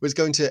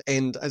to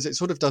end, as it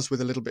sort of does, with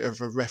a little bit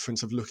of a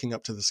reference of looking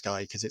up to the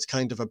sky, because it's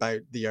kind of about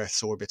the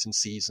Earth's orbit and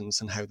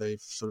seasons and how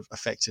they've sort of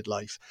affected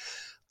life.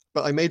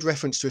 But I made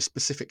reference to a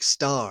specific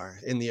star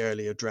in the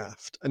earlier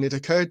draft, and it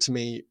occurred to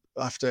me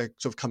after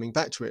sort of coming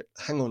back to it,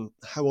 hang on,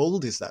 how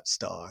old is that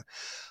star?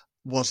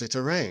 Was it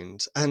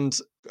around? And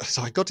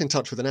so I got in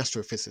touch with an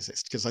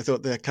astrophysicist because I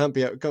thought I'm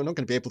not going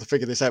to be able to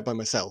figure this out by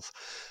myself.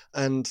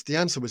 And the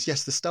answer was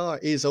yes, the star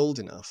is old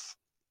enough,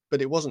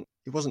 but it wasn't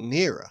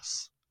near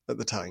us at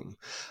the time.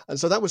 And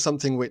so that was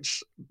something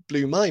which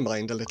blew my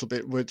mind a little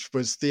bit, which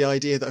was the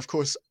idea that, of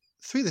course,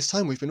 through this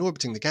time we've been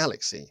orbiting the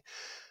galaxy.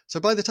 So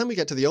by the time we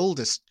get to the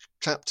oldest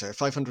chapter,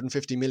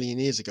 550 million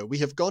years ago, we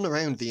have gone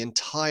around the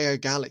entire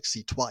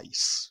galaxy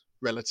twice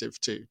relative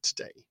to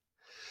today.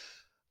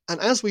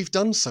 And as we've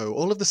done so,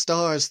 all of the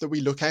stars that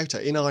we look out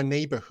at in our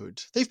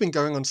neighborhood, they've been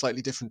going on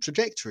slightly different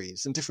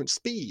trajectories and different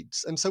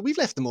speeds. And so we've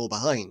left them all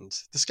behind.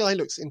 The sky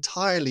looks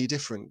entirely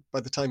different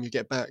by the time you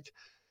get back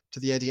to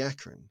the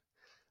Ediacaran.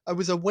 I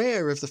was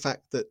aware of the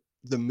fact that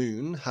the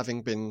moon,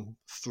 having been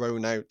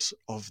thrown out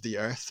of the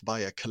Earth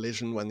by a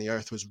collision when the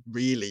Earth was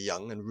really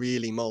young and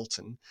really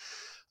molten,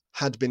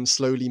 had been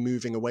slowly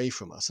moving away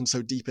from us. And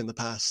so deep in the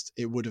past,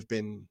 it would have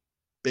been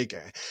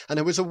bigger. And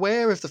I was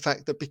aware of the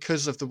fact that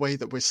because of the way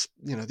that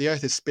the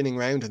Earth is spinning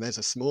around and there's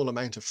a small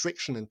amount of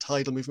friction and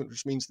tidal movement,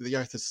 which means that the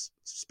Earth's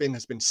spin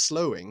has been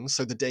slowing,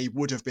 so the day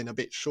would have been a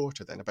bit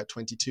shorter then, about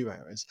 22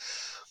 hours.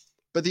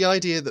 But the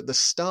idea that the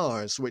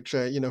stars, which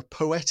are,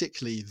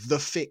 poetically the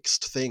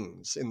fixed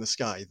things in the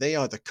sky, they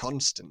are the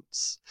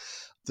constants,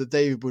 that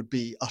they would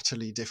be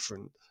utterly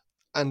different.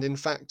 And in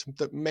fact,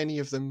 that many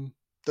of them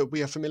that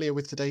we are familiar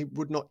with today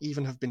would not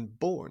even have been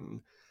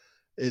born,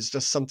 is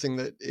just something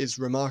that is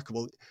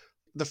remarkable.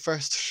 The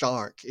first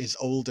shark is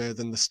older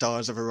than the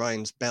stars of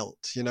Orion's belt.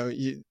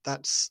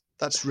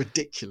 That's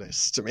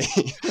ridiculous to me.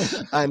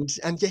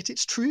 and yet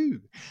it's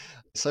true.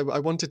 So I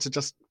wanted to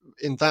just,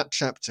 in that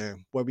chapter,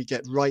 where we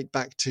get right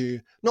back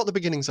to not the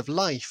beginnings of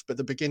life, but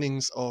the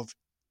beginnings of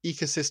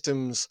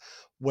ecosystems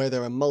where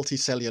there are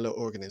multicellular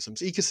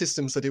organisms,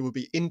 ecosystems that it would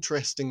be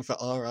interesting for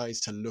our eyes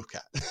to look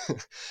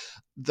at,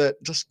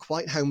 that just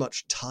quite how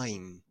much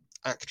time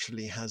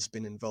actually has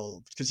been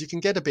involved. Because you can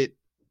get a bit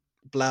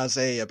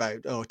blasé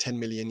about 10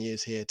 million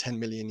years here, 10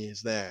 million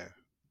years there,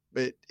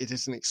 but it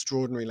is an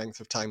extraordinary length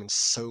of time and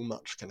so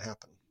much can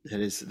happen. It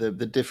is. The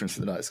difference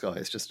in the night sky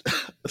is just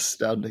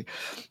astounding.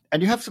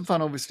 And you have some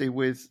fun, obviously,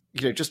 with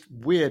just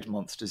weird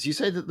monsters. You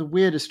say that the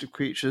weirdest of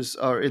creatures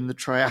are in the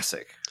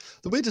Triassic.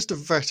 The weirdest of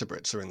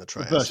vertebrates are in the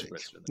Triassic.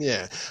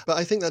 Yeah, but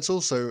I think that's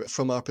also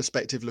from our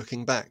perspective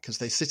looking back, because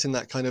they sit in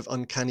that kind of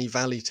uncanny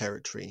valley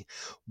territory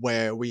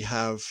where we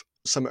have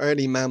some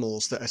early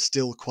mammals that are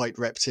still quite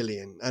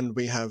reptilian, and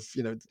we have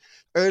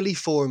early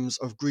forms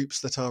of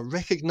groups that are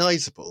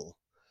recognizable,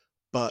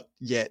 but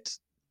yet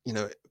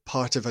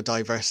part of a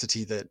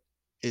diversity that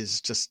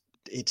is just,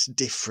 it's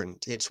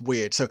different, it's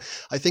weird. So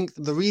I think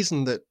the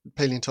reason that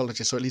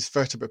paleontologists, or at least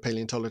vertebrate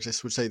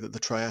paleontologists, would say that the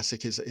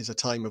Triassic is a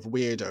time of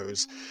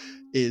weirdos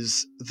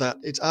is that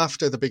it's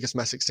after the biggest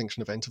mass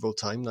extinction event of all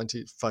time.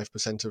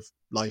 95% of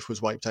life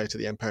was wiped out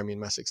at the Permian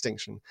mass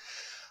extinction.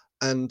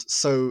 And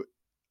so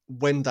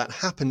when that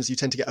happens, you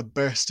tend to get a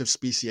burst of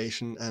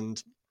speciation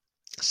and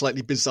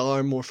slightly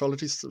bizarre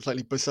morphologies,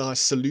 slightly bizarre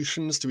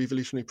solutions to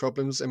evolutionary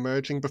problems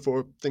emerging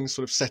before things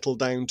sort of settle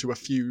down to a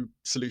few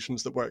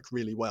solutions that work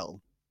really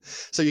well.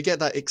 So you get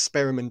that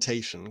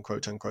experimentation,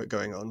 quote unquote,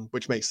 going on,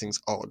 which makes things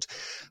odd.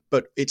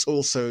 But it's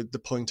also the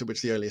point at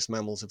which the earliest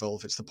mammals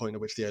evolve. It's the point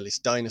at which the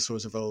earliest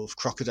dinosaurs evolve.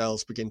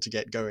 Crocodiles begin to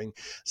get going.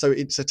 So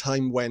it's a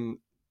time when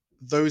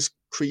those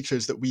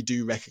creatures that we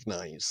do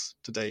recognize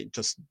today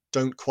just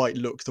don't quite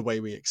look the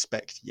way we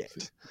expect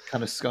yet.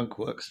 Kind of skunk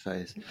works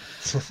phase.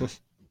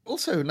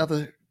 Also,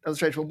 another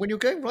strange one, when you're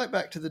going right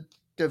back to the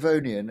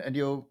Devonian and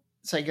you're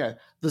saying,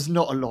 there's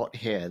not a lot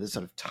here. There's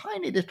sort of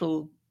tiny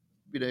little,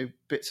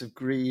 bits of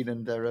green,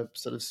 and there are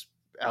sort of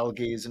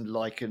algae and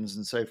lichens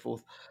and so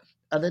forth.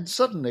 And then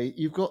suddenly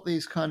you've got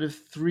these kind of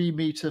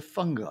 3-meter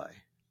fungi,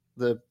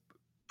 the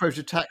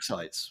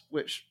prototaxites,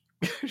 which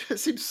it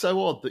seems so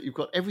odd that you've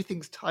got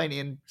everything's tiny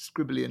and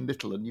scribbly and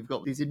little, and you've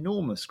got these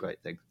enormous great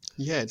things.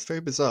 Yeah, it's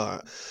very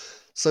bizarre.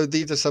 So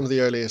these are some of the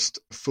earliest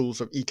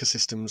fools of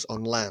ecosystems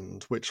on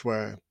land, which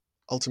were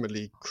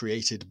ultimately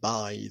created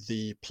by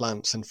the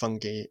plants and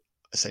fungi,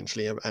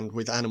 essentially, and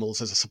with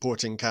animals as a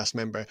supporting cast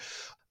member,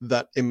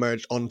 that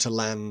emerged onto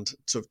land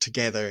sort of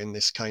together in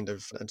this kind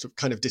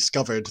of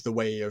discovered the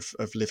way of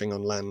living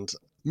on land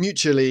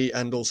mutually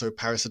and also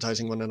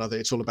parasitizing one another.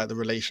 It's all about the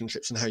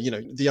relationships and how,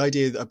 the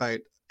idea about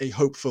a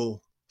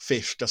hopeful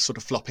fish just sort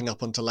of flopping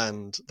up onto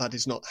land, that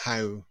is not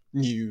how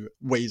new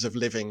ways of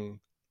living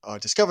are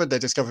discovered. They're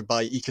discovered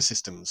by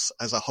ecosystems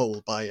as a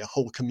whole, by a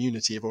whole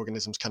community of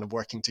organisms kind of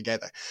working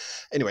together.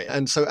 Anyway,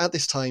 and so at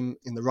this time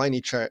in the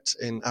Rhynie Chert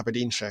in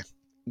Aberdeenshire,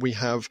 we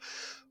have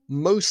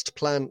most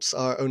plants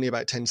are only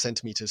about 10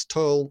 centimeters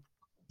tall.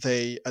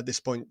 They, at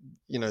this point,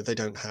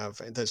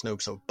 there's no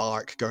sort of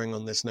bark going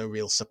on. There's no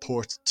real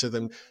support to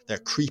them. They're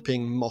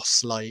creeping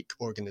moss-like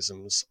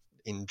organisms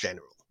in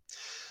general.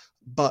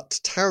 But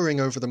towering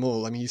over them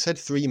all, you said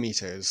 3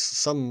 meters.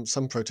 Some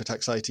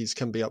prototaxites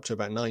can be up to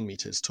about 9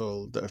 meters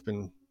tall that have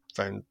been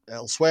found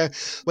elsewhere.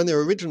 When they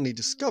were originally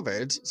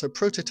discovered, so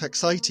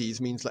prototaxites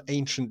means like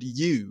ancient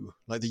yew,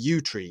 like the yew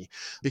tree,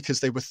 because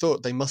they were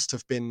thought they must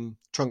have been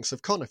trunks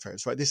of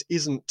conifers, right? This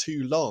isn't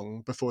too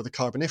long before the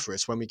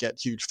Carboniferous when we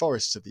get huge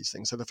forests of these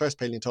things. So the first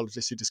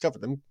paleontologists who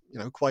discovered them,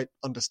 quite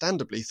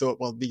understandably thought,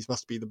 well, these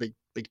must be the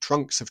big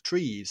trunks of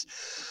trees.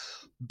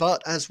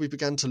 But as we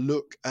began to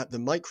look at the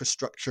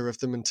microstructure of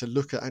them and to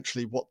look at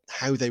actually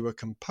how they were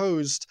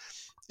composed,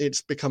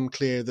 it's become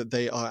clear that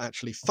they are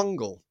actually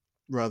fungal,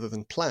 rather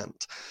than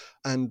plant.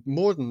 And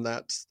more than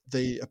that,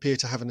 they appear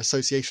to have an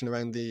association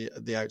around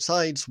the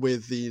outsides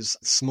with these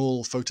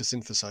small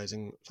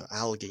photosynthesizing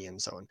algae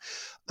and so on.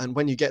 And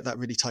when you get that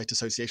really tight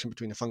association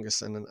between a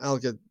fungus and an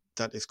alga,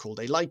 that is called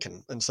a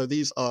lichen. And so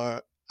these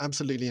are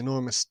absolutely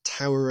enormous,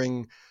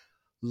 towering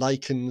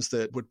lichens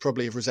that would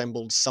probably have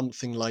resembled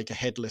something like a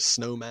headless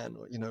snowman,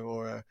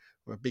 or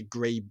a big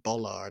grey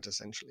bollard,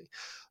 essentially,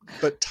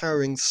 but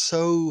towering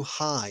so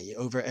high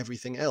over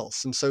everything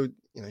else. And so,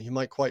 you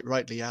might quite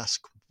rightly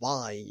ask,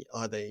 why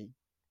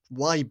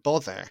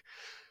bother,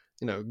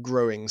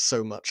 growing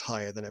so much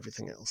higher than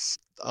everything else?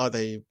 Are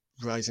they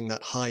rising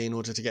that high in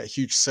order to get a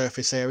huge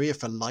surface area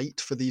for light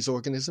for these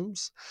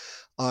organisms?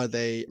 Are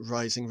they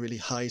rising really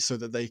high so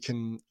that they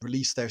can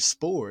release their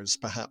spores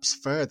perhaps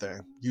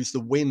further, use the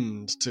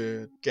wind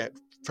to get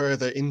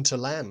further into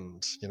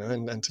land,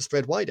 and to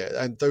spread wider?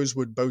 And those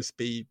would both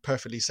be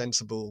perfectly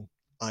sensible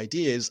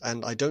ideas,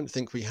 and I don't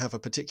think we have a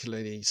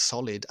particularly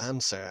solid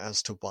answer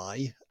as to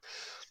why.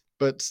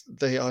 But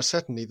they are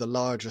certainly the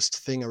largest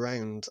thing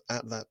around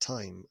at that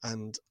time,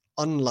 and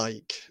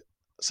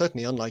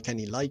certainly unlike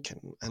any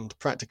lichen, and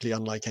practically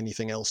unlike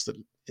anything else that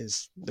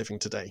is living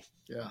today.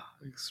 Yeah,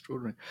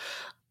 extraordinary.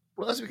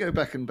 Well, as we go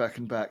back and back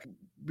and back,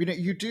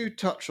 you do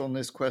touch on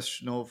this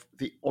question of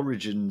the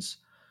origins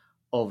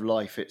of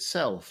life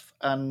itself.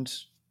 And,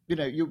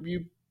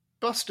 you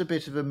bust a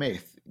bit of a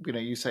myth.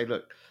 You say,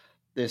 look,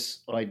 this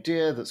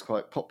idea that's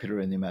quite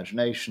popular in the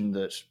imagination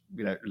that,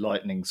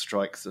 lightning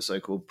strikes the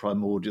so-called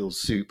primordial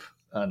soup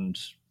and,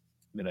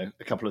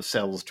 a couple of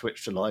cells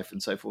twitch to life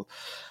and so forth,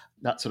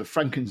 that sort of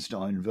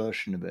Frankenstein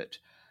version of it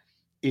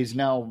is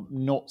now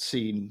not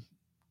seen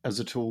as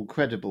at all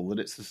credible, that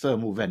it's the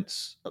thermal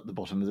vents at the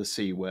bottom of the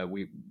sea where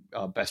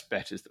our best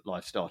bet is that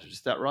life started. Is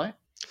that right?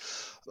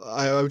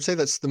 I would say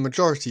that's the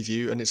majority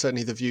view, and it's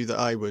certainly the view that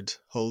I would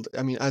hold.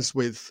 I mean, as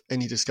with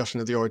any discussion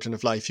of the origin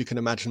of life, you can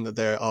imagine that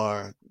there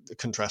are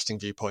contrasting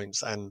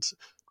viewpoints. And,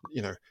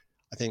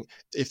 I think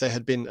if there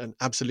had been an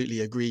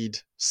absolutely agreed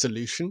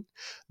solution,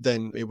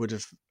 then it would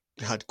have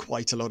had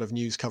quite a lot of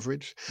news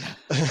coverage.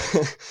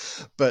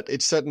 But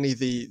it's certainly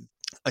the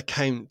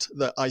account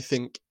that I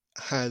think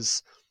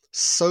has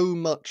so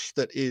much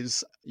that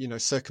is,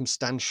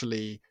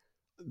 circumstantially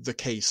the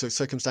case, so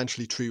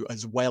circumstantially true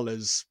as well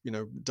as,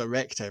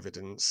 direct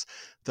evidence,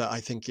 that I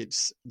think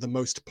it's the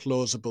most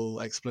plausible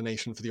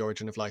explanation for the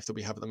origin of life that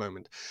we have at the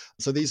moment.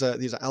 So these are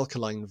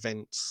alkaline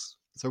vents.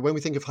 So when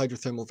we think of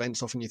hydrothermal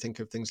vents, often you think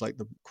of things like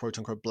the quote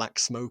unquote black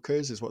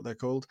smokers, is what they're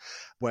called,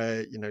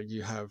 where,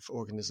 you have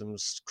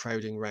organisms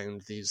crowding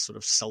around these sort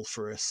of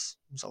sulfurous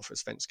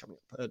vents coming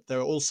up. There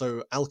are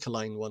also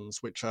alkaline ones,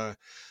 which are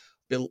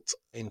built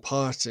in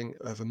part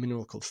of a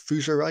mineral called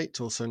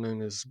fusarite, also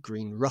known as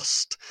green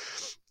rust.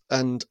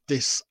 And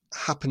this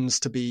happens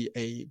to be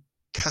a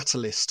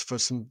catalyst for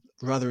some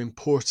rather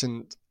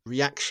important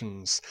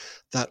reactions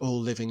that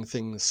all living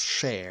things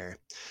share.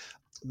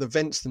 The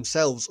vents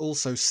themselves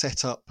also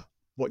set up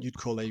what you'd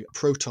call a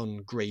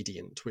proton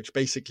gradient, which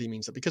basically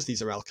means that because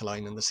these are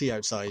alkaline and the sea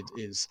outside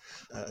is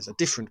as a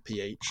different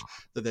pH,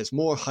 that there's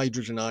more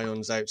hydrogen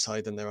ions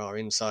outside than there are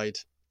inside.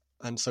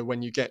 And so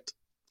when you get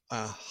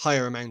a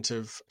higher amount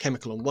of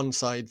chemical on one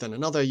side than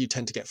another, you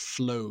tend to get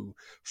flow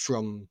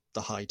from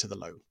the high to the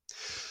low.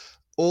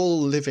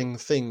 All living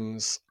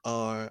things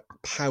are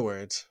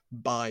powered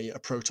by a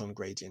proton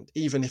gradient,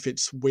 even if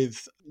it's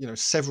with,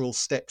 several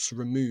steps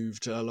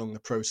removed along the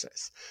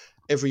process.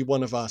 Every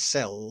one of our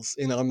cells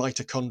in our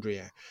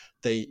mitochondria,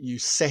 you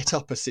set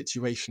up a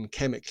situation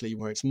chemically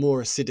where it's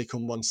more acidic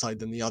on one side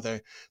than the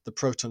other. The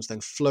protons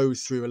then flow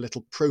through a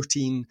little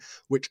protein,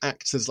 which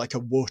acts as like a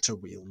water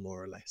wheel,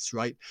 more or less,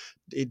 right?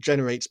 It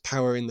generates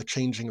power in the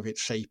changing of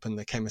its shape and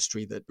the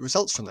chemistry that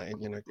results from that.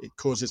 It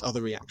causes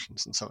other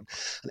reactions and so on.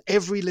 And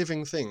every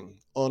living thing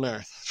on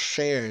Earth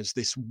shares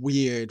this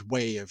weird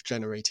way of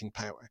generating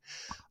power.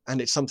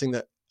 And it's something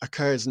that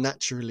occurs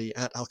naturally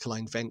at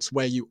alkaline vents,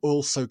 where you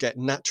also get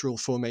natural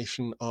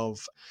formation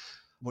of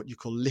what you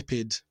call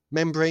lipid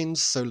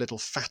membranes, so little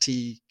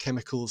fatty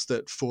chemicals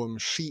that form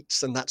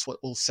sheets, and that's what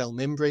all cell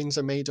membranes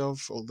are made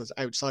of, all the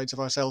outsides of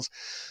our cells.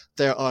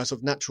 There are sort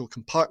of natural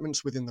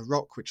compartments within the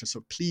rock which are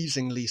sort of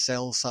pleasingly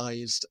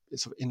cell-sized,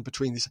 sort of in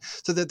between these.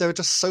 So there are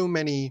just so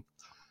many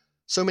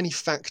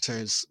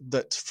factors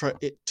that for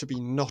it to be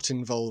not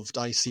involved,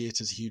 I see it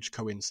as a huge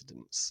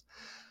coincidence.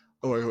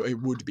 Or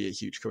it would be a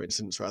huge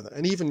coincidence, rather.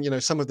 And even,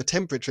 some of the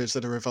temperatures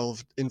that are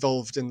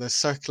involved in the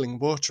circling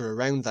water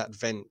around that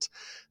vent,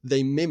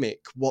 they mimic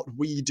what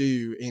we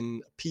do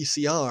in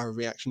PCR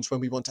reactions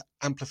when we want to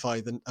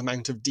amplify the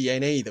amount of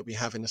DNA that we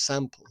have in a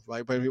sample,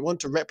 right? When we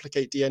want to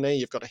replicate DNA,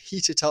 you've got to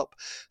heat it up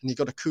and you've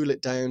got to cool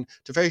it down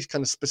to very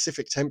kind of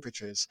specific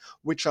temperatures,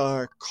 which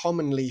are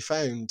commonly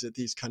found at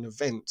these kind of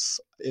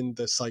vents in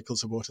the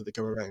cycles of water that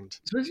go around.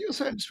 So is your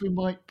sense we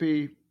might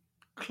be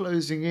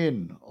closing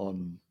in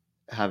on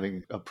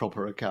having a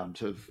proper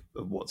account of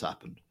what's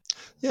happened?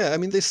 Yeah, I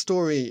mean, this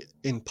story,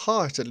 in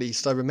part at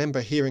least, I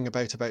remember hearing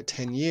about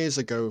 10 years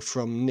ago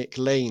from Nick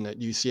Lane at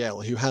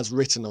UCL, who has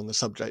written on the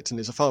subject and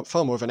is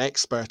far more of an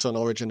expert on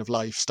origin of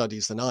life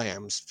studies than I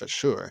am, for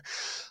sure.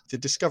 The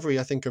discovery,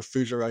 I think, of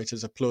Fuggerite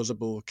as a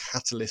plausible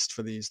catalyst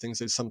for these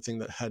things is something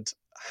that had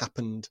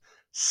happened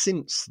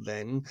since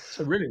then.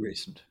 So really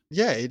recent.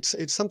 Yeah,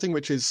 it's something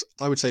which is,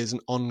 I would say, is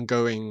an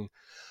ongoing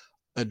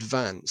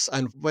advance,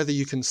 and whether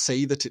you can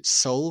say that it's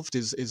solved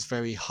is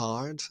very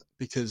hard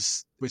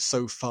because we're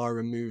so far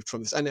removed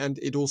from this, and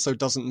it also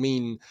doesn't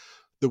mean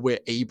that we're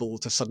able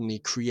to suddenly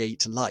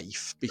create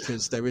life,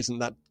 because there isn't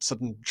that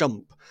sudden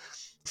jump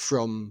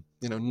from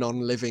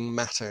non-living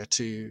matter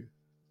to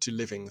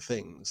living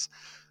things.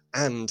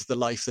 And the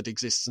life that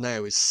exists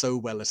now is so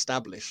well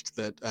established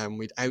that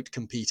we'd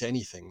outcompete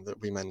anything that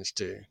we manage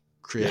to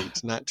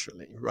create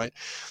naturally, right?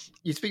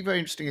 You speak very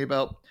interestingly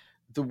about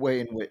the way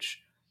in which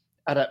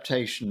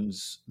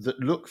adaptations that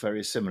look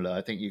very similar,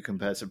 I think you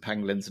compare some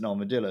pangolins and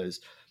armadillos,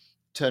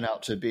 turn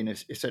out to have been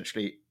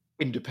essentially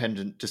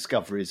independent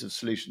discoveries of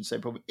solutions to the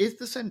same problem. Is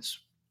the sense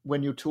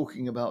when you're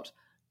talking about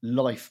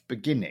life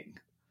beginning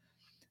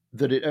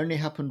that it only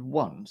happened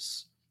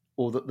once,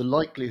 or that the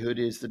likelihood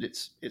is that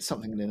it's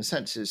something that in a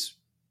sense is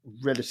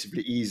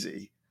relatively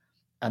easy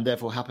and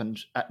therefore happened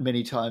at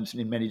many times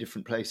and in many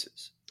different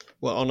places?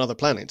 Well, on other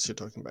planets you're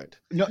talking about?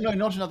 No,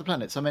 not on other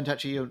planets. I meant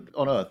actually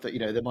on Earth, that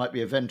there might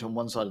be an event on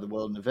one side of the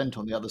world and an event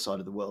on the other side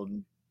of the world,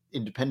 and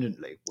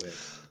independently.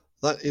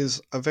 That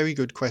is a very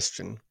good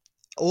question.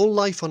 All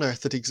life on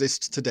Earth that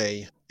exists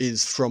today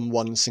is from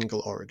one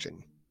single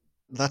origin.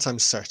 That I'm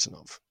certain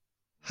of.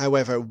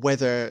 However,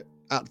 whether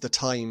at the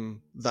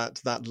time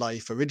that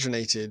life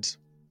originated,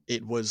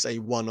 it was a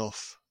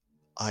one-off,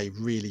 I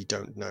really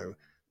don't know.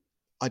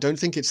 I don't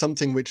think it's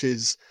something which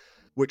is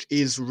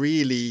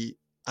really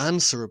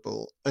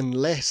answerable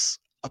unless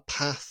a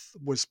path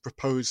was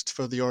proposed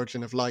for the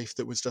origin of life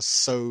that was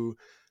just so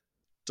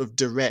sort of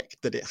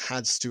direct that it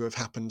has to have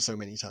happened so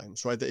many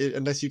times, right?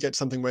 Unless you get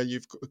something where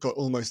you've got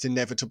almost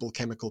inevitable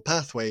chemical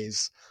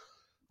pathways,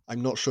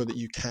 I'm not sure that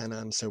you can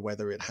answer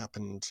whether it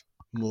happened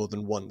more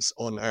than once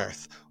on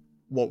Earth.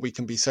 What we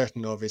can be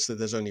certain of is that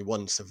there's only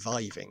one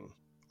surviving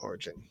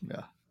origin.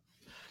 Yeah.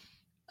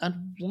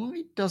 And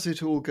why does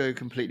it all go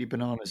completely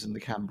bananas in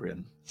the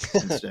Cambrian,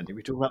 incidentally?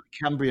 We talk about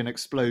the Cambrian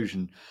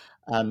explosion,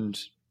 and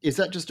is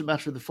that just a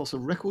matter of the fossil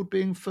record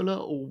being fuller,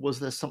 or was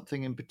there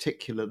something in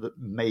particular that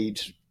made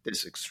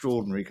this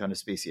extraordinary kind of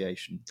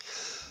speciation?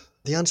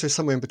 The answer is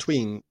somewhere in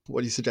between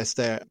what you suggest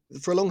there.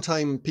 For a long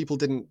time, people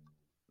didn't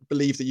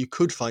believe that you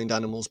could find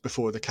animals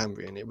before the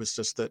Cambrian. It was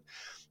just that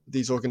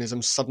these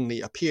organisms suddenly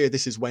appear.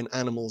 This is when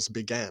animals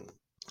began.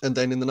 And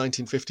then in the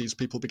 1950s,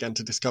 people began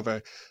to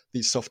discover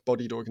these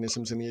soft-bodied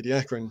organisms in the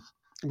Ediacaran,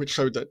 which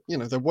showed that,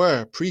 there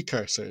were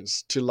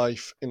precursors to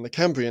life in the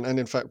Cambrian. And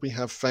in fact, we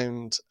have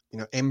found,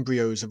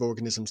 embryos of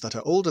organisms that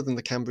are older than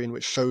the Cambrian,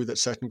 which show that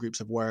certain groups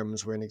of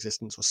worms were in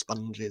existence, or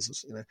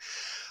sponges,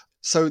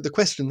 So the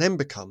question then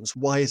becomes,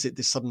 why is it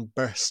this sudden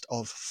burst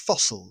of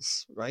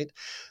fossils, right?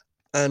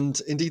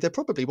 And indeed, there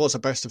probably was a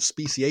burst of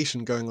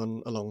speciation going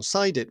on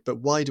alongside it,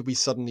 but why do we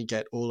suddenly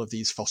get all of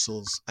these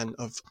fossils and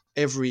of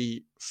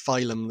every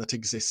phylum that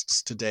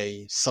exists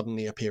today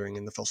suddenly appearing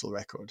in the fossil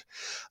record?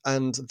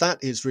 And that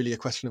is really a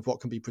question of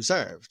what can be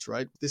preserved,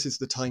 right? This is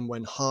the time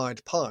when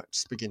hard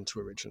parts begin to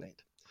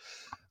originate.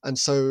 And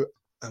so,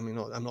 I'm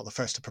not the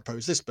first to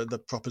propose this, but the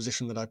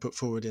proposition that I put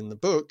forward in the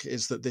book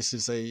is that this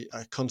is a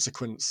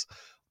consequence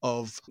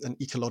of an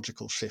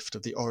ecological shift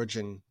of the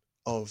origin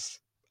of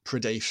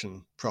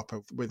predation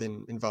proper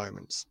within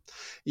environments.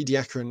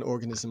 Ediacaran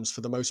organisms,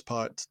 for the most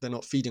part, they're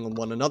not feeding on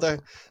one another.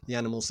 The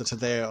animals that are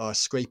there are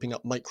scraping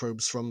up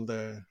microbes from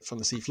the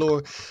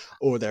seafloor,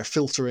 or they're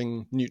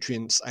filtering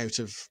nutrients out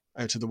of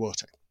the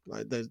water.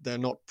 Right? They're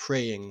not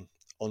preying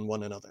on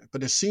one another.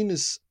 But as soon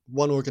as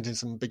one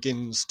organism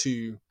begins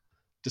to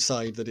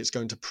decide that it's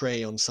going to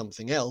prey on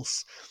something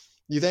else,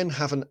 you then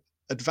have an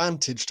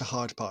advantage to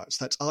hard parts.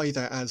 That's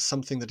either as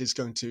something that is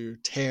going to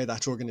tear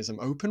that organism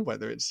open,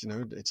 whether it's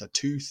it's a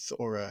tooth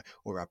or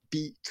a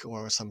beak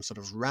or some sort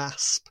of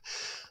rasp.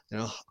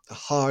 A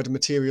hard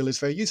material is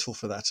very useful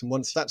for that. And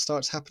once that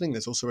starts happening,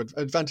 there's also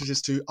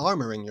advantages to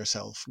armoring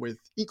yourself with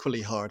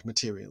equally hard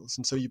materials.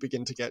 And so you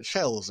begin to get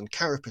shells and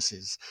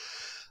carapaces.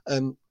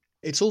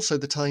 It's also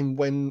the time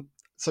when,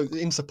 so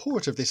in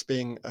support of this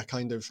being a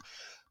kind of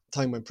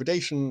time when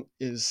predation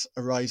is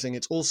arising,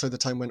 it's also the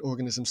time when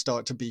organisms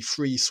start to be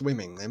free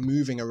swimming. They're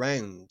moving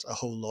around a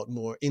whole lot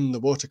more in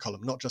the water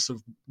column, not just sort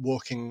of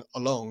walking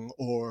along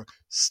or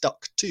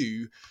stuck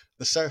to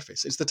the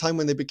surface. It's the time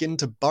when they begin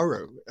to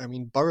burrow. I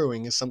mean,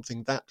 burrowing is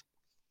something that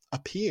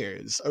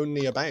appears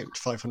only about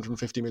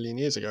 550 million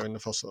years ago in the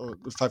fossil, or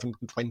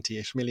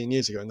 520-ish million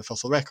years ago in the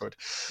fossil record.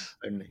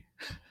 Only.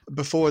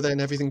 Before then,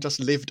 everything just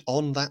lived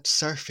on that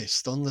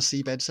surface, on the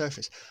seabed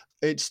surface.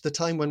 It's the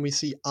time when we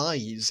see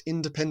eyes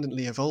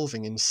independently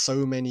evolving in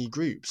so many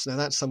groups. Now,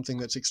 that's something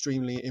that's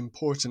extremely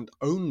important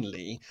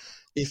only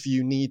if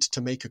you need to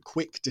make a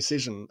quick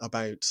decision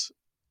about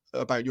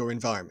your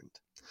environment.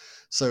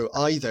 So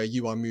either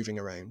you are moving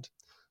around,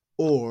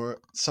 or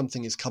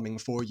something is coming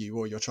for you,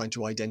 or you're trying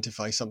to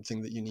identify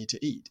something that you need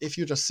to eat. If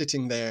you're just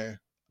sitting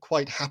there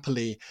quite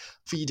happily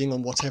feeding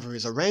on whatever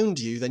is around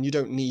you, then you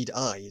don't need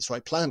eyes,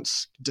 right?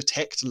 Plants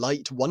detect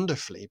light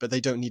wonderfully, but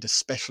they don't need a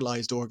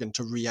specialized organ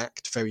to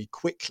react very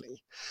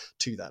quickly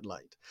to that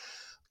light.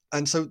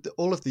 And so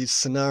all of these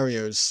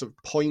scenarios sort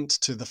of point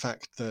to the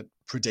fact that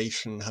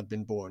predation had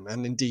been born.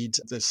 And indeed,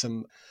 there's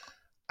some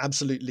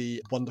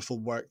absolutely wonderful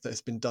work that has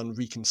been done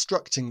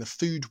reconstructing the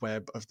food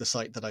web of the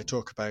site that I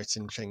talk about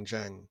in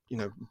Xinjiang,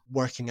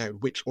 working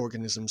out which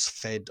organisms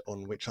fed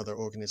on which other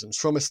organisms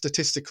from a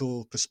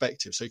statistical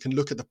perspective. So you can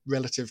look at the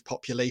relative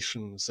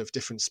populations of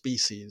different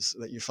species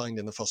that you find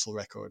in the fossil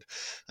record,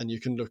 and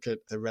you can look at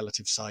the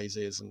relative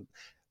sizes and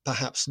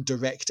perhaps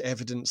direct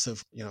evidence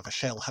of, a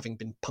shell having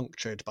been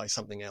punctured by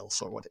something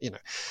else or what.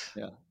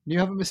 Yeah. You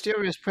have a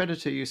mysterious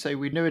predator. You say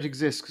we know it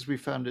exists because we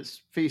found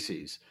its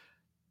feces,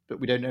 but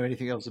we don't know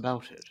anything else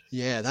about it.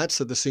 Yeah, that's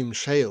at the Soom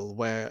Shale,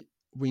 where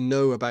we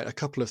know about a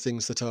couple of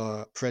things that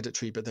are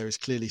predatory, but there is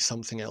clearly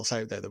something else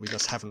out there that we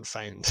just haven't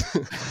found.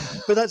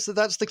 But that's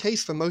the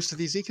case for most of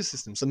these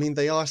ecosystems. I mean,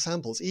 they are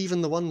samples,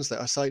 even the ones that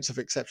are sites of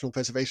exceptional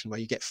preservation, where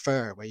you get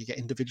fur, where you get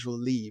individual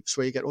leaves,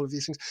 where you get all of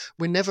these things.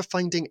 We're never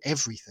finding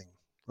everything,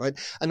 right?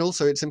 And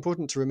also, it's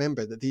important to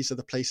remember that these are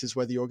the places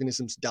where the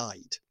organisms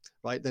died.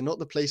 Right? They're not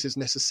the places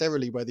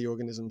necessarily where the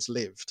organisms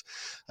lived.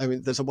 I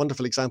mean, there's a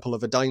wonderful example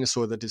of a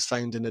dinosaur that is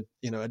found in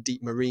a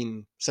deep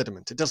marine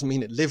sediment. It doesn't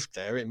mean it lived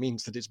there. It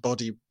means that its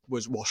body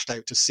was washed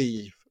out to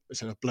sea,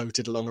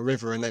 bloated along a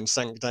river and then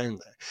sank down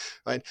there,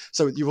 right?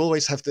 So you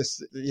always have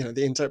this,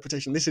 the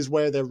interpretation. This is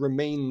where their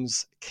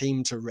remains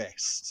came to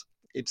rest.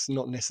 It's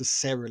not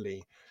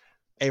necessarily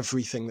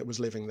everything that was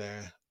living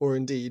there, or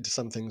indeed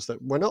some things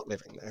that were not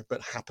living there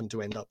but happened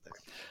to end up there.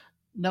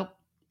 Now,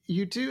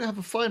 you do have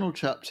a final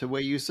chapter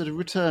where you sort of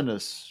return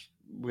us,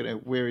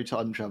 weary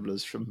time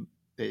travelers, from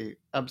the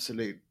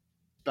absolute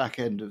back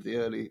end of the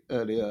early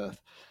Earth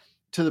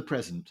to the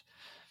present,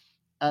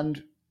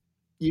 and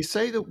you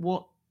say that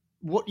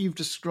what you've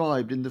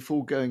described in the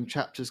foregoing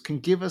chapters can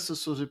give us a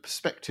sort of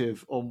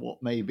perspective on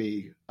what may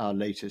be our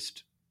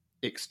latest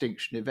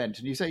extinction event.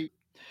 And you say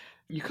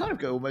you kind of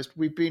go almost,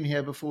 we've been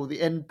here before.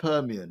 The end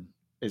Permian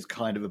is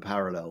kind of a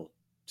parallel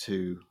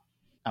to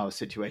our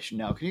situation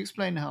now. Can you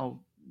explain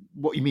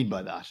what you mean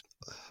by that?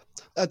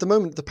 At the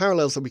moment, the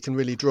parallels that we can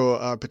really draw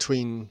are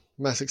between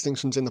mass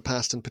extinctions in the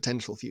past and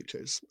potential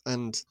futures,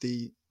 and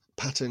the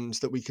patterns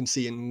that we can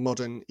see in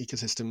modern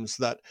ecosystems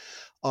that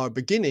are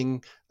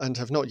beginning and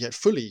have not yet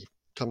fully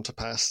come to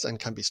pass and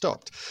can be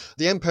stopped.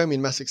 The end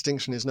Permian mass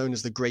extinction is known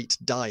as the Great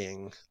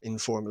Dying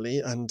informally,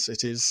 and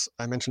it is,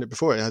 I mentioned it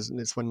before,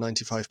 it's when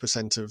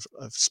 95%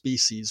 of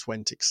species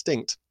went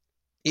extinct.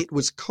 It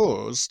was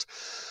caused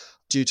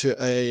due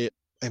to a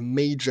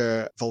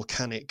major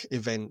volcanic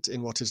event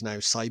in what is now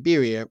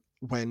Siberia,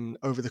 when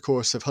over the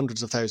course of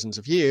hundreds of thousands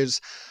of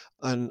years,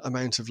 an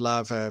amount of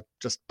lava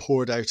just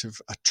poured out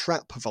of a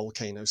trap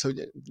volcano. So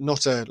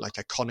not like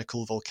a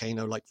conical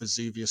volcano like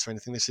Vesuvius or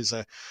anything. This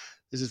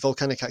is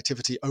volcanic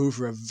activity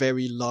over a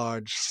very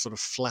large sort of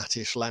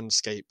flattish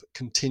landscape,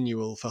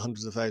 continual for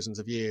hundreds of thousands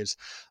of years,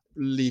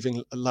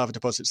 leaving lava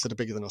deposits that are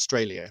bigger than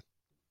Australia.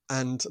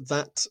 And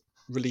that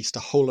released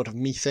a whole lot of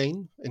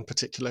methane, in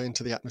particular,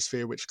 into the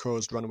atmosphere, which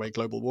caused runaway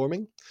global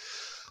warming.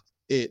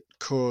 It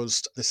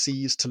caused the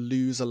seas to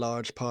lose a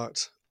large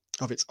part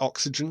of its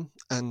oxygen,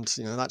 and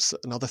that's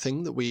another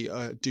thing that we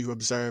do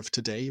observe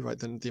today, right?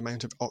 The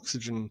amount of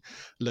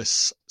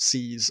oxygenless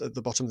seas at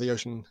the bottom of the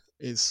ocean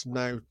is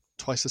now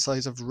twice the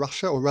size of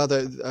Russia, or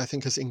rather, I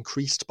think has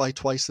increased by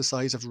twice the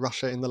size of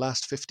Russia in the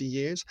last 50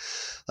 years.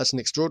 That's an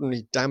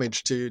extraordinary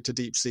damage to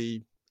deep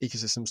sea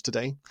ecosystems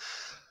today.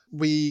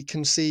 We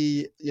can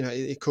see,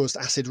 it caused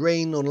acid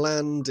rain on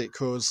land. It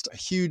caused a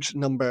huge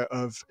number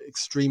of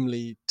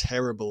extremely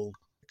terrible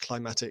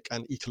climatic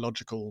and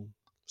ecological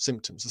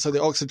symptoms. So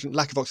the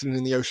lack of oxygen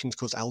in the oceans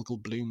caused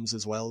algal blooms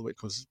as well,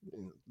 which was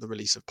the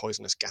release of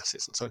poisonous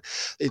gases and so on.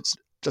 It's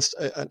just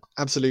an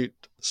absolute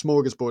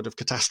smorgasbord of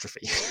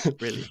catastrophe,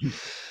 really.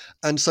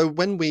 And so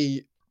when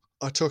we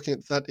are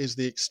talking, that is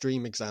the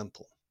extreme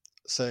example,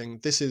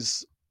 saying this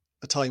is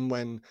a time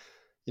when,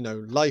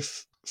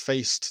 life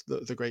faced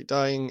the Great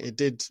Dying.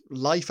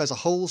 Life as a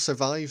whole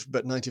survived,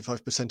 but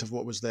 95% of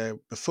what was there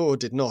before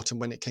did not. And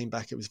when it came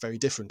back, it was very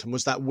different, and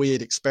was that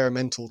weird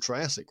experimental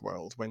Triassic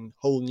world when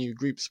whole new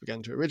groups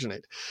began to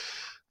originate.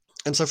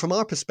 And so from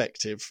our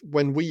perspective,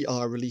 when we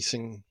are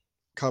releasing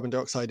carbon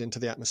dioxide into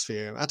the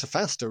atmosphere at a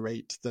faster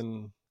rate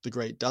than the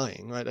Great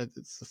Dying, right?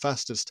 It's the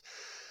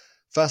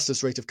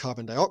fastest rate of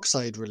carbon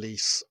dioxide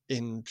release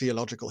in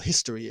geological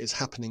history is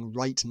happening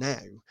right now.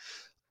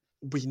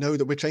 We know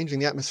that we're changing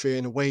the atmosphere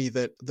in a way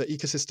that the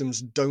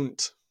ecosystems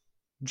don't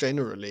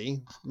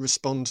generally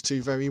respond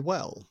to very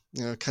well,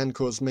 can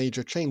cause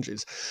major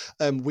changes.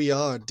 We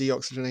are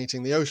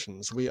deoxygenating the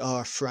oceans. We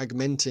are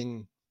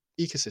fragmenting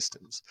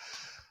ecosystems.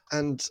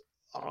 And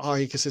our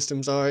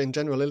ecosystems are in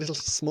general a little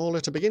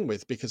smaller to begin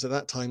with, because at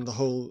that time the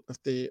whole of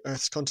the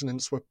Earth's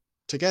continents were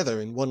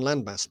together in one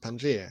landmass,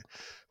 Pangaea,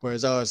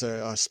 whereas ours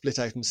are split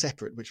out and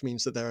separate, which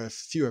means that there are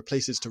fewer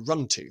places to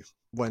run to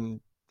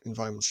when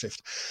environments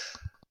shift.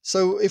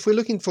 So if we're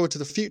looking forward to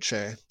the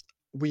future,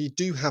 we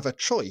do have a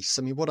choice.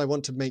 I mean, what I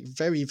want to make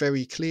very,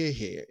 very clear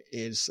here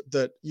is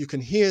that you can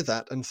hear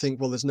that and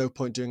think, well, there's no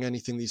point doing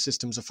anything. These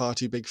systems are far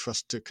too big for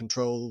us to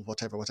control,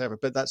 whatever.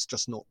 But that's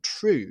just not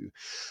true.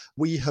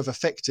 We have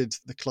affected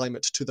the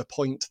climate to the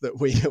point that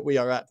we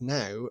are at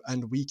now,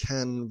 and we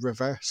can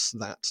reverse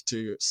that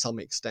to some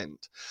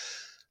extent.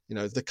 You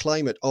know, the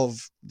climate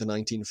of the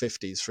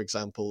 1950s, for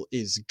example,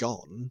 is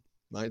gone.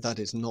 Right, that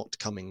is not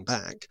coming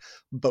back,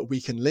 but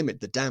we can limit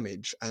the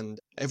damage, and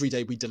every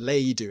day we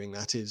delay doing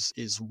that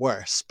is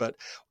worse. But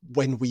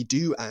when we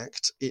do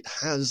act, it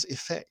has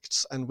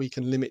effects, and we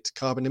can limit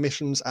carbon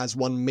emissions as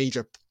one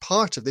major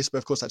part of this. But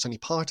of course, that's only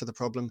part of the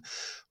problem.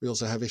 We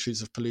also have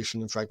issues of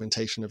pollution and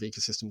fragmentation of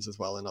ecosystems as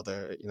well, and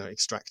other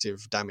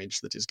extractive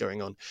damage that is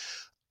going on.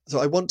 So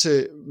I want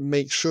to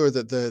make sure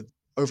that the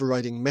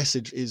overriding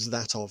message is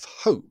that of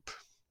hope.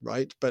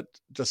 Right, but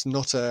just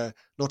not a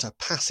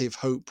passive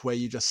hope where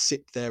you just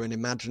sit there and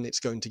imagine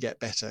it's going to get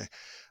better,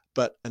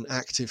 but an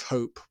active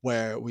hope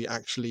where we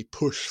actually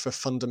push for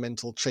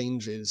fundamental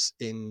changes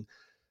in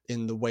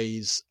the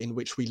ways in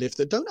which we live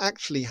that don't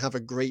actually have a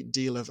great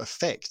deal of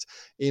effect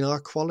in our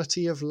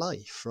quality of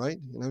life, right?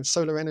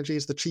 Solar energy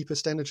is the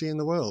cheapest energy in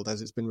the world,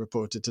 as it's been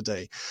reported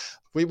today.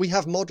 We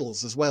have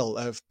models as well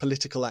of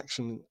political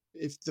action.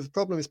 If the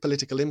problem is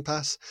political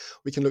impasse,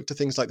 we can look to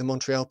things like the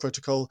Montreal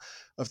Protocol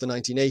of the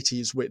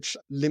 1980s, which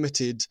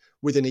limited,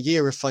 within a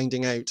year of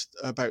finding out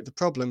about the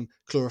problem,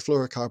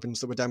 chlorofluorocarbons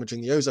that were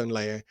damaging the ozone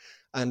layer,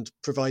 and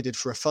provided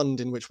for a fund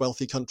in which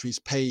wealthy countries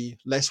pay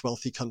less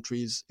wealthy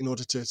countries in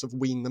order to sort of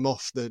wean them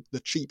off the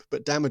cheap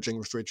but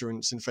damaging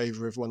refrigerants in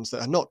favour of ones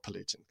that are not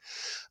polluting.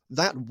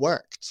 That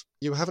worked.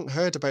 You haven't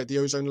heard about the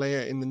ozone layer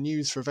in the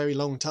news for a very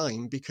long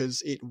time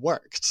because it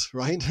worked,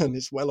 right? And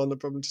it's well on the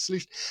problem to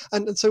solution.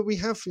 And so we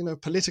have,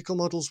 political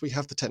models, we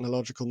have the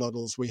technological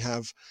models, we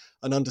have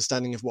an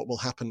understanding of what will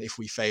happen if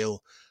we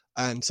fail.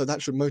 And so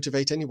that should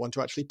motivate anyone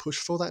to actually push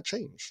for that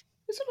change.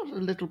 Is there not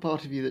a little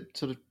part of you that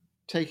sort of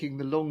taking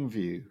the long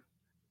view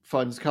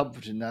finds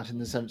comfort in that, in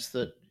the sense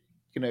that,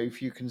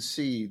 if you can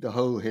see the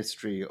whole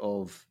history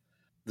of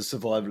the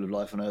survival of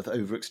life on Earth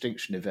over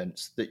extinction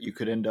events, that you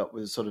could end up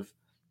with sort of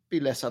be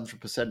less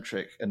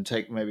anthropocentric and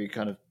take maybe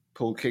kind of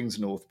Paul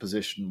Kingsnorth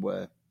position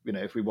where,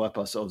 if we wipe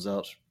ourselves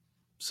out,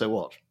 so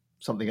what?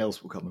 Something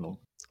else will come along.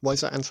 Why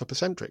is that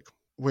anthropocentric?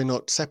 We're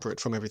not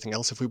separate from everything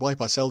else. If we wipe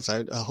ourselves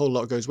out, a whole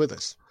lot goes with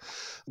us.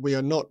 We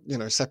are not,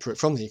 separate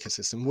from the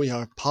ecosystem. We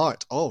are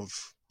part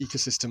of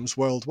ecosystems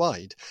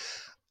worldwide.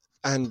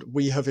 And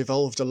we have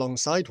evolved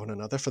alongside one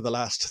another for the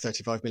last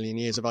 35 million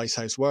years of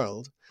Icehouse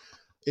world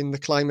in the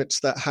climates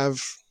that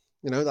have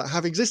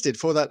existed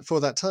for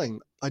that time.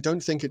 I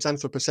don't think it's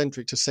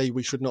anthropocentric to say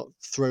we should not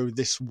throw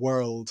this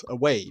world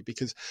away,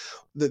 because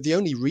the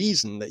only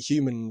reason that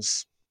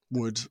humans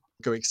would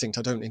go extinct,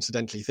 I don't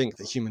incidentally think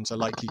that humans are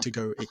likely to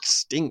go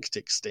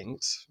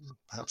extinct,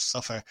 perhaps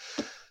suffer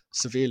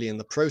severely in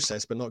the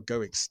process, but not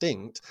go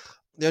extinct.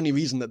 The only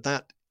reason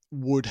that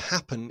would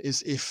happen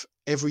is if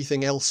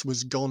everything else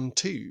was gone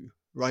too,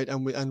 right?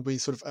 And we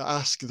sort of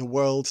ask the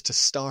world to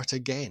start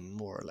again,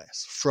 more or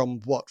less, from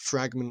what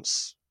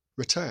fragments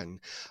return.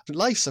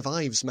 Life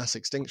survives mass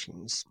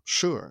extinctions,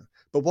 sure,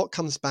 but what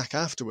comes back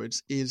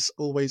afterwards is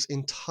always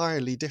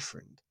entirely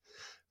different,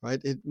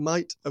 right? It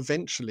might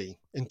eventually,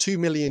 in 2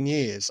 million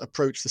years,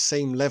 approach the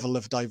same level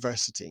of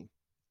diversity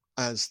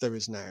as there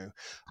is now.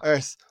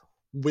 Earth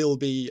will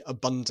be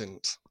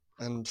abundant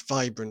and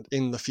vibrant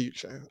in the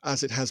future,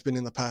 as it has been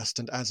in the past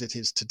and as it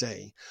is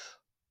today.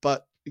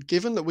 But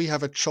given that we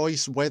have a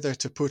choice whether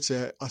to put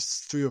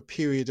us through a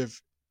period of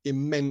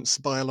immense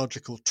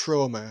biological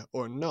trauma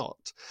or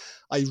not,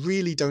 I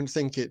really don't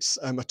think it's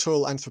at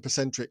all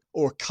anthropocentric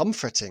or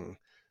comforting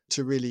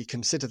to really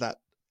consider that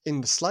in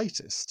the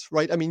slightest,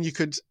 right? I mean, you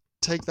could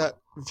take that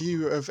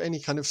view of any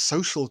kind of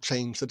social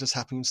change that has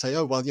happened and say,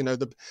 oh, well,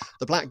 the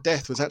Black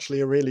Death was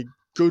actually a really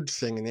good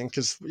thing in the end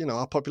because,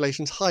 our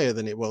population's higher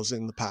than it was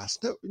in the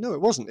past. No,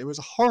 it wasn't. It was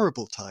a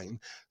horrible time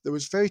that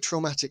was very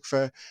traumatic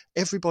for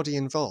everybody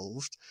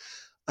involved.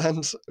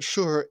 And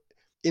sure,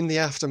 in the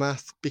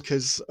aftermath,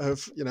 because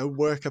of,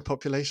 worker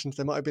populations,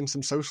 there might have been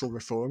some social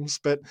reforms,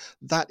 but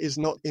that is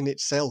not in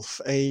itself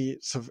a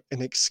sort of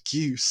an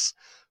excuse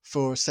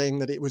for saying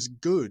that it was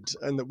good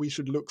and that we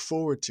should look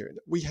forward to it.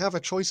 We have a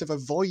choice of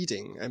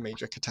avoiding a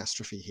major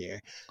catastrophe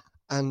here,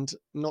 and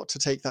not to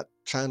take that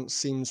chance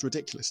seems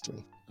ridiculous to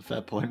me. A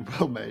fair point,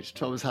 well made.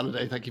 Thomas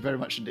Halliday, thank you very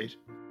much indeed.